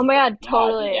yeah. like Oh my God, Yeah, I'd be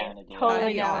totally. down to do it. Totally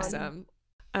That'd be down.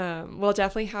 awesome. We'll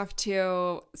definitely have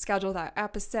to schedule that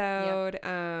episode.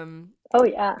 Oh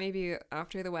yeah. Maybe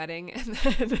after the wedding, and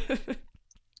then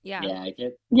yeah. Yeah,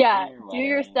 get Yeah, do do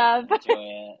your wedding, stuff. Enjoy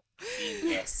it. Be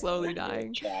invested. Slowly We can do a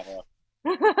dying. Travel.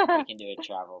 We can do a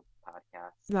travel podcast.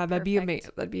 yeah, that'd be Perfect.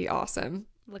 amazing. That'd be awesome.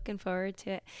 Looking forward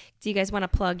to it. Do you guys want to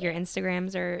plug your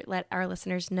Instagrams or let our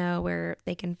listeners know where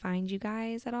they can find you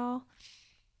guys at all?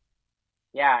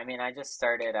 Yeah, I mean, I just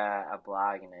started a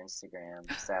blog and Instagram,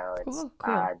 so it's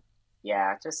Cool.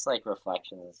 yeah, just like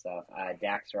reflections and stuff.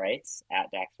 Dax Writes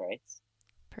at Dax Writes.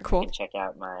 You Cool. can check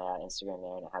out my Instagram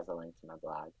there, and it has a link to my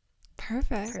blog.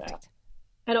 Perfect. Perfect.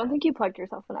 I don't think you plugged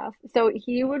yourself enough. So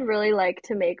he would really like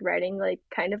to make writing like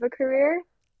kind of a career,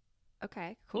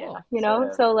 Okay, cool. Yeah, you know? sort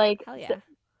of. So like Hell yeah.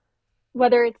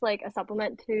 whether it's like a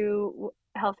supplement to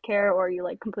healthcare or you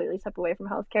like completely step away from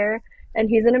healthcare, and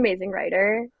he's an amazing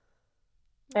writer.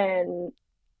 And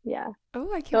yeah.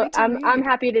 Oh, I can't So wait to I'm read.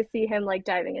 happy to see him like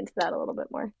diving into that a little bit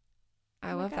more.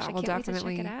 I Oh my love gosh, that. I We'll can't wait to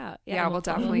definitely. check it out. Yeah, and we'll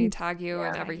follow definitely him. tag you Yeah.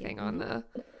 and Tag everything you. on the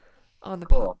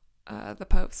Cool. the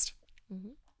post.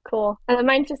 Cool. And then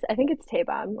mine's just I think it's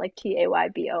Taybom, like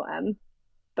Taybom,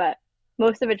 but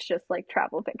most of it's just like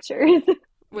travel pictures.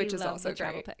 Which We is love also the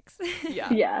travel great. pics.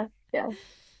 Yeah, Yeah.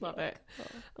 love it.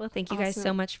 Well, thank you guys so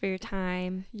Awesome. much for your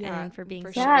time Yeah, and for being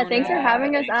for so sure. Yeah, thanks for vulnerable.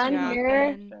 having us thanks on Yeah. here.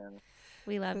 And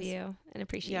We love you and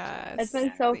appreciate Yes. It's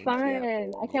been so Thank fun.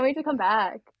 you. I can't wait to come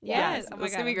back. you. Yes. Oh It's my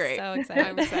gonna God, be I'm great. so excited.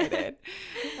 I'm excited.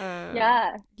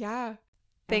 Yeah. Yeah. All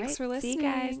Thanks right, for listening. See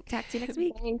you guys. Talk to you next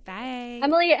week. Thanks. Bye.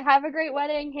 Emily, have a great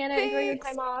wedding. Hannah, enjoy your Thanks.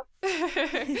 time off.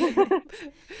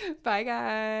 Bye,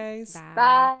 guys.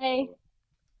 Bye.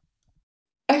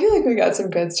 I feel like we got some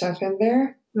good stuff in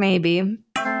there. Maybe.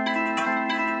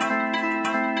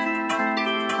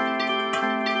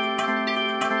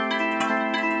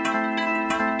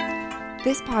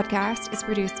 This podcast is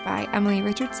produced by Emily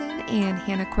Richardson and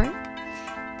Hannah Quirk.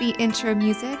 The intro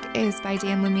music is by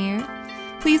Dan Lemire.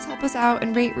 Please help us out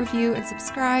and rate, review, and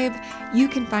subscribe. You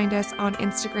can find us on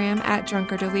Instagram at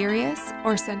drunkorddelirious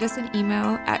or send us an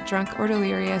email at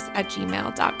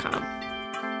drunkorddelirious@gmail.com.